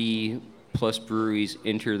 30 plus breweries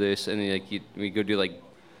enter this, and then we go do like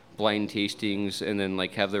blind tastings, and then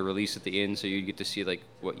like have the release at the end, so you get to see like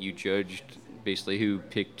what you judged, basically who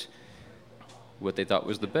picked what they thought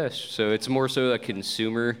was the best. So it's more so a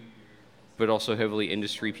consumer, but also heavily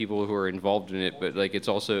industry people who are involved in it. But like it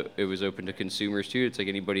was open to consumers too. It's like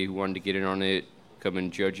anybody who wanted to get in on it, come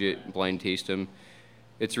and judge it, blind taste them.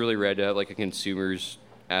 It's really rad to have like a consumer's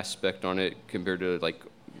aspect on it compared to like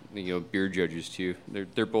beer judges too.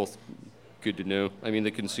 They're both good to know. I mean,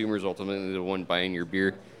 the consumer's ultimately the one buying your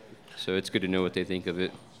beer, so it's good to know what they think of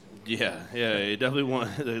it. Yeah, you definitely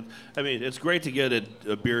want. I mean, it's great to get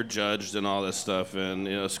a beer judged and all this stuff, and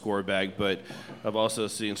a score bag. But I've also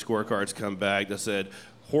seen scorecards come back that said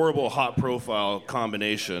horrible hop profile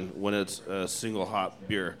combination when it's a single hop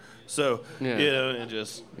beer. So it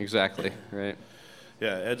just exactly right.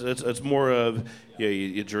 Yeah, it's more of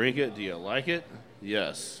you drink it. Do you like it?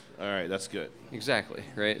 Yes. All right, that's good. Exactly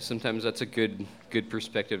right. Sometimes that's a good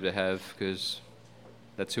perspective to have, because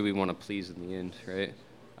that's who we want to please in the end, right?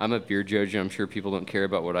 I'm a beer judge, and I'm sure people don't care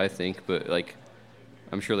about what I think, but like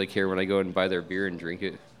I'm sure they care when I go and buy their beer and drink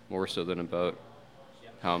it, more so than about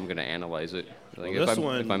how I'm going to analyze it. Like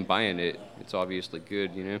if I'm buying it, it's obviously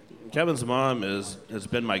good, Kevin's Mom has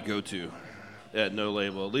been my go-to at No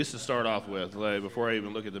Label, at least to start off with. Like before I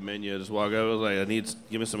even look at the menu, I just walk over, like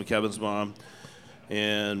give me some Kevin's Mom,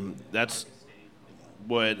 and that's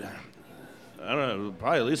what I don't know.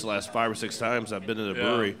 Probably at least the last 5 or 6 times I've been in a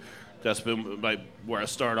brewery. That's been like where I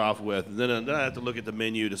start off with. Then I have to look at the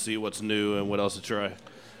menu to see what's new and what else to try.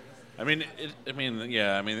 I mean,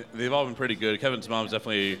 they've all been pretty good. Kevin's Mom's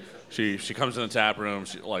definitely. She comes in the tap room.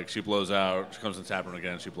 She blows out. She comes in the tap room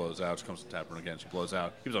again. She blows out. She comes in the tap room again. She blows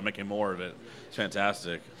out. Keeps on making more of it. It's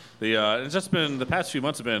fantastic. It's just been the past few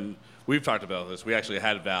months have been. We've talked about this. We actually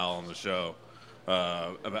had Val on the show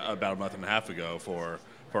about a month and a half ago for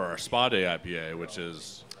our Spa Day IPA, which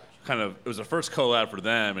is it was the first collab for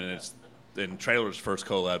them, and it's in Trailer's first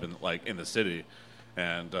collab in the city,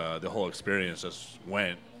 and the whole experience just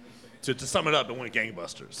went. To sum it up, it went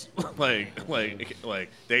gangbusters.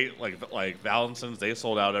 like Valentin's, they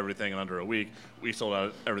sold out everything in under a week. We sold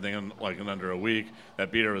out everything in under a week.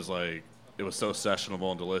 That beer was it was so sessionable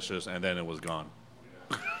and delicious, and then it was gone.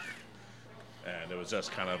 And it was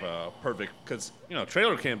just kind of perfect because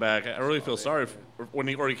Trailer came back. I really feel sorry when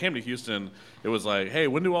he came to Houston. It was like, hey,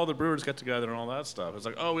 when do all the brewers get together and all that stuff? It's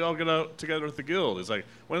like, oh, we all get out together with the guild. It's like,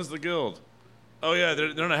 when's the guild? Oh yeah,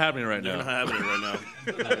 they're not happening right now. They're not happening right now.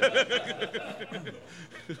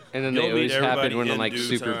 And then they always happen when I'm like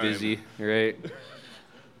super busy, right?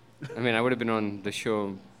 I mean, I would have been on the show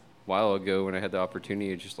a while ago when I had the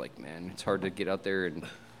opportunity. It's just like, man, it's hard to get out there and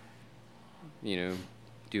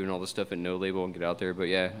doing all the stuff at No Label and get out there. But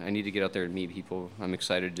yeah, I need to get out there and meet people. I'm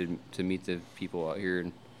excited to meet the people out here,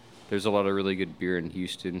 and there's a lot of really good beer in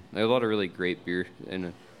Houston. There's a lot of really great beer,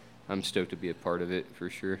 and I'm stoked to be a part of it for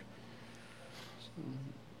sure.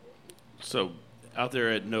 So, out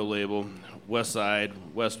there at No Label, West Side,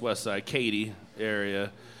 West Side, Katy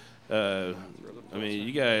area. I mean,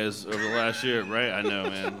 you guys over the last year, right? I know,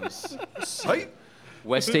 man.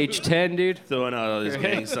 West Stage 10, dude. Throwing out all these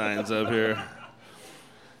gang signs up here.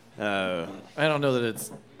 I don't know that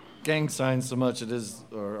it's gang signs so much it is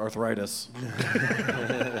arthritis.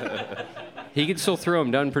 He can still throw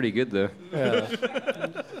them down pretty good, though. Yeah.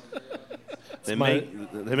 They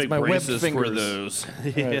make braces for those.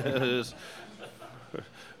 Yes.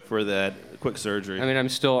 For that quick surgery. I mean, I'm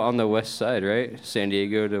still on the west side, right? San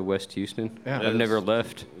Diego to West Houston. Yeah. I've never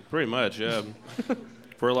left. Pretty much, yeah.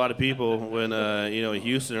 For a lot of people, when in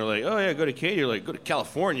Houston, they're like, "Oh yeah, go to Katy." You're like, "Go to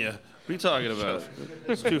California." What are you talking about?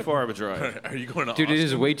 It's too far of a drive. Are you going to Dude, Austin? it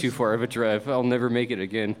is way too far of a drive. I'll never make it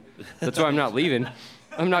again. That's why I'm not leaving.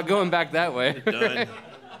 I'm not going back that way. Done.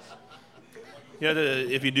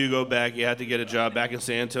 If you do go back, you have to get a job back in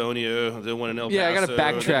San Antonio, then one in El Paso. Yeah, I got to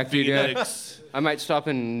backtrack, dude. Phoenix. I might stop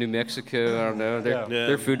in New Mexico. I don't know.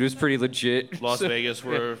 Their food was pretty legit. Las Vegas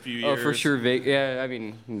for a few years. Oh, for sure. Yeah, I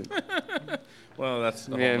mean. Well, that's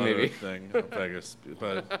a whole other maybe. thing, Vegas.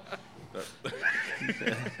 But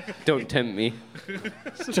don't tempt me.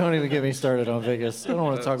 Don't even get me started on Vegas. I don't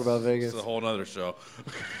want to talk about Vegas. It's a whole other show.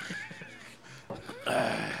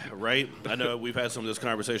 Right? I know we've had some of those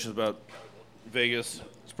conversations about Vegas.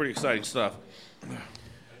 It's pretty exciting stuff.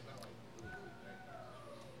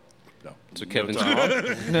 No. So Kevin's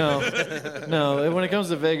mom? No. When it comes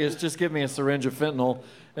to Vegas, just give me a syringe of fentanyl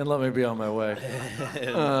and let me be on my way.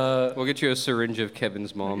 We'll get you a syringe of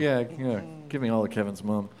Kevin's mom. Yeah. Give me all of Kevin's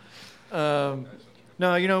mom. No,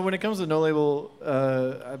 when it comes to No Label,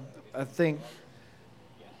 I think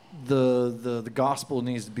the gospel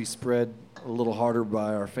needs to be spread a little harder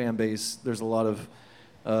by our fan base. There's a lot of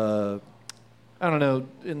I don't know,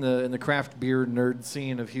 in the craft beer nerd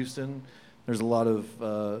scene of Houston, there's a lot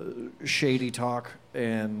of shady talk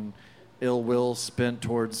and ill will spent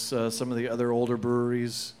towards some of the other older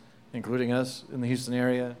breweries, including us in the Houston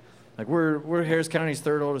area. Like we're Harris County's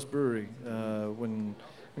third oldest brewery when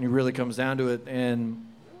it really comes down to it. And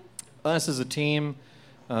us as a team,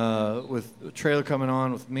 with the trailer coming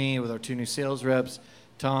on, with me, with our two new sales reps,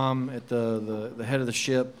 Tom at the head of the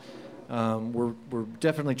ship, we're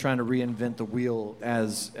definitely trying to reinvent the wheel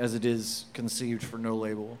as it is conceived for No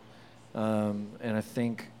Label. And I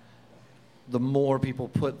think the more people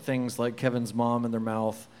put things like Kevin's mom in their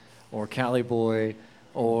mouth, or Cali Boy,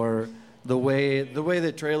 or the way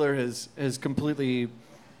that trailer has completely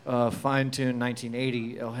fine-tuned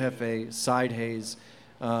 1980 El Jefe, Side Haze,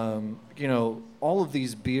 all of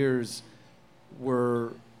these beers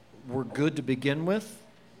were good to begin with.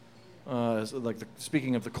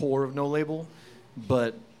 Speaking of the core of No Label,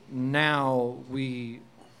 but now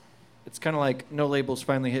it's kind of like No Label's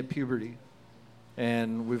finally hit puberty,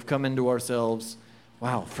 and we've come into ourselves.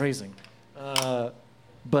 Wow, phrasing.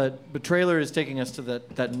 But Trailer is taking us to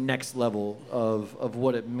that next level of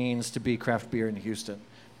what it means to be craft beer in Houston,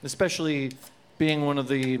 especially being one of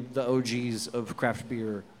the OGs of craft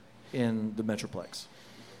beer in the Metroplex.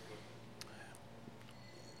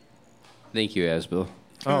 Thank you, Asbill.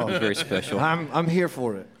 Oh, it was very special. I'm here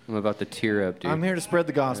for it. I'm about to tear up, dude. I'm here to spread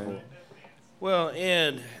the gospel. Well,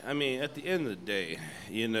 and I mean, at the end of the day,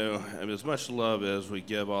 as much love as we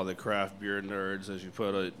give all the craft beer nerds, as you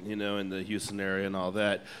put it, in the Houston area and all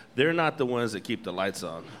that, they're not the ones that keep the lights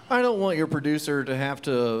on. I don't want your producer to have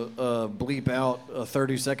to bleep out a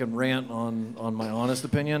 30-second rant on my honest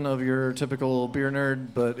opinion of your typical beer nerd,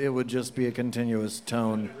 but it would just be a continuous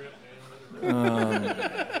tone.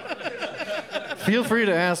 Feel free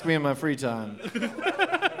to ask me in my free time.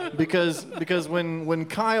 Because when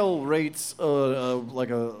Kyle rates a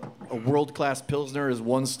world-class Pilsner as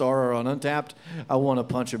 1 star on Untapped, I want to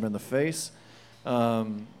punch him in the face.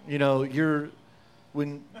 When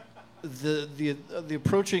the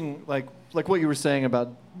approaching, like what you were saying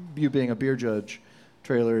about you being a beer judge,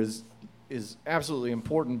 Trailer, is absolutely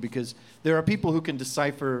important, because there are people who can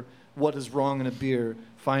decipher what is wrong in a beer,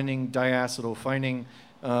 finding diacetyl, finding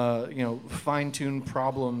fine-tuned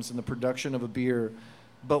problems in the production of a beer.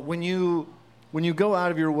 But when you go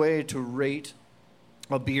out of your way to rate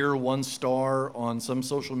a beer 1 star on some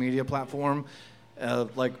social media platform,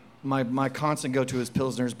 like my constant go-to is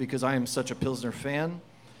Pilsners, because I am such a Pilsner fan.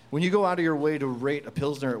 When you go out of your way to rate a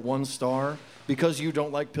Pilsner at 1 star because you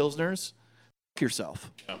don't like Pilsners, f***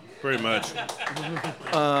 yourself. Yeah, pretty much.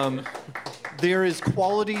 There is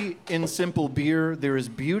quality in simple beer. There is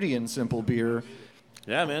beauty in simple beer.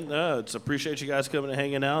 Yeah, man. It's appreciate you guys coming and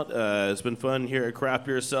hanging out. It's been fun here at Craft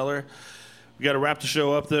Beer Cellar. We got to wrap the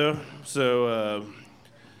show up, though. So,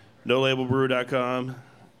 NoLabelBrew.com.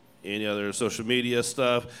 Any other social media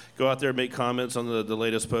stuff. Go out there, make comments on the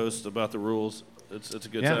latest post about the rules. It's a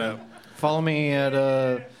good time. Follow me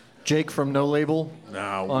at Jake from No Label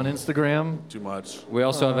on Instagram. Too much. We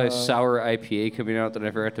also have a sour IPA coming out that I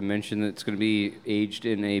forgot to mention. That's going to be aged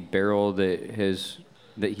in a barrel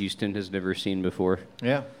that Houston has never seen before.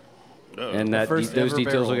 Yeah. And those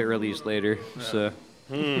details will get released later. Yeah. So.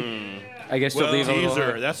 I guess to leave teaser. A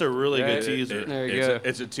little, that's a really good teaser. There you go.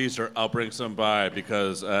 It's a teaser. I'll bring some by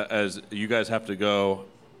because as you guys have to go,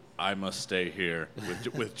 I must stay here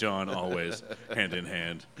with John always, hand in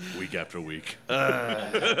hand, week after week.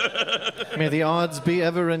 May the odds be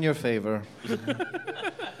ever in your favor.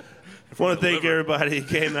 I want to thank everybody who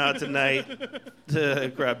came out tonight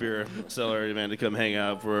to Craft Beer Cellar, man, to come hang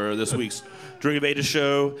out for this week's Drink of Ages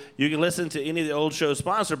show. You can listen to any of the old shows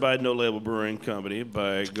sponsored by No Label Brewing Company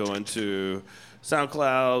by going to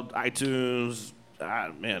SoundCloud, iTunes,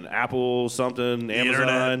 Apple, something,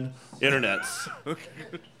 Amazon, Internets.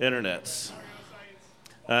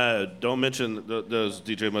 Don't mention those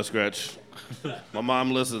DJ Muskratch. My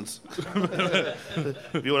mom listens.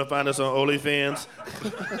 If you want to find us on OnlyFans,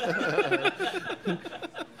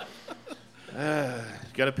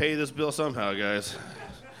 got to pay this bill somehow, guys.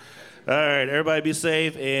 All right, everybody be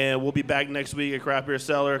safe, and we'll be back next week at Craft Beer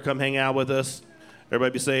Cellar. Come hang out with us.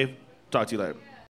 Everybody be safe. Talk to you later.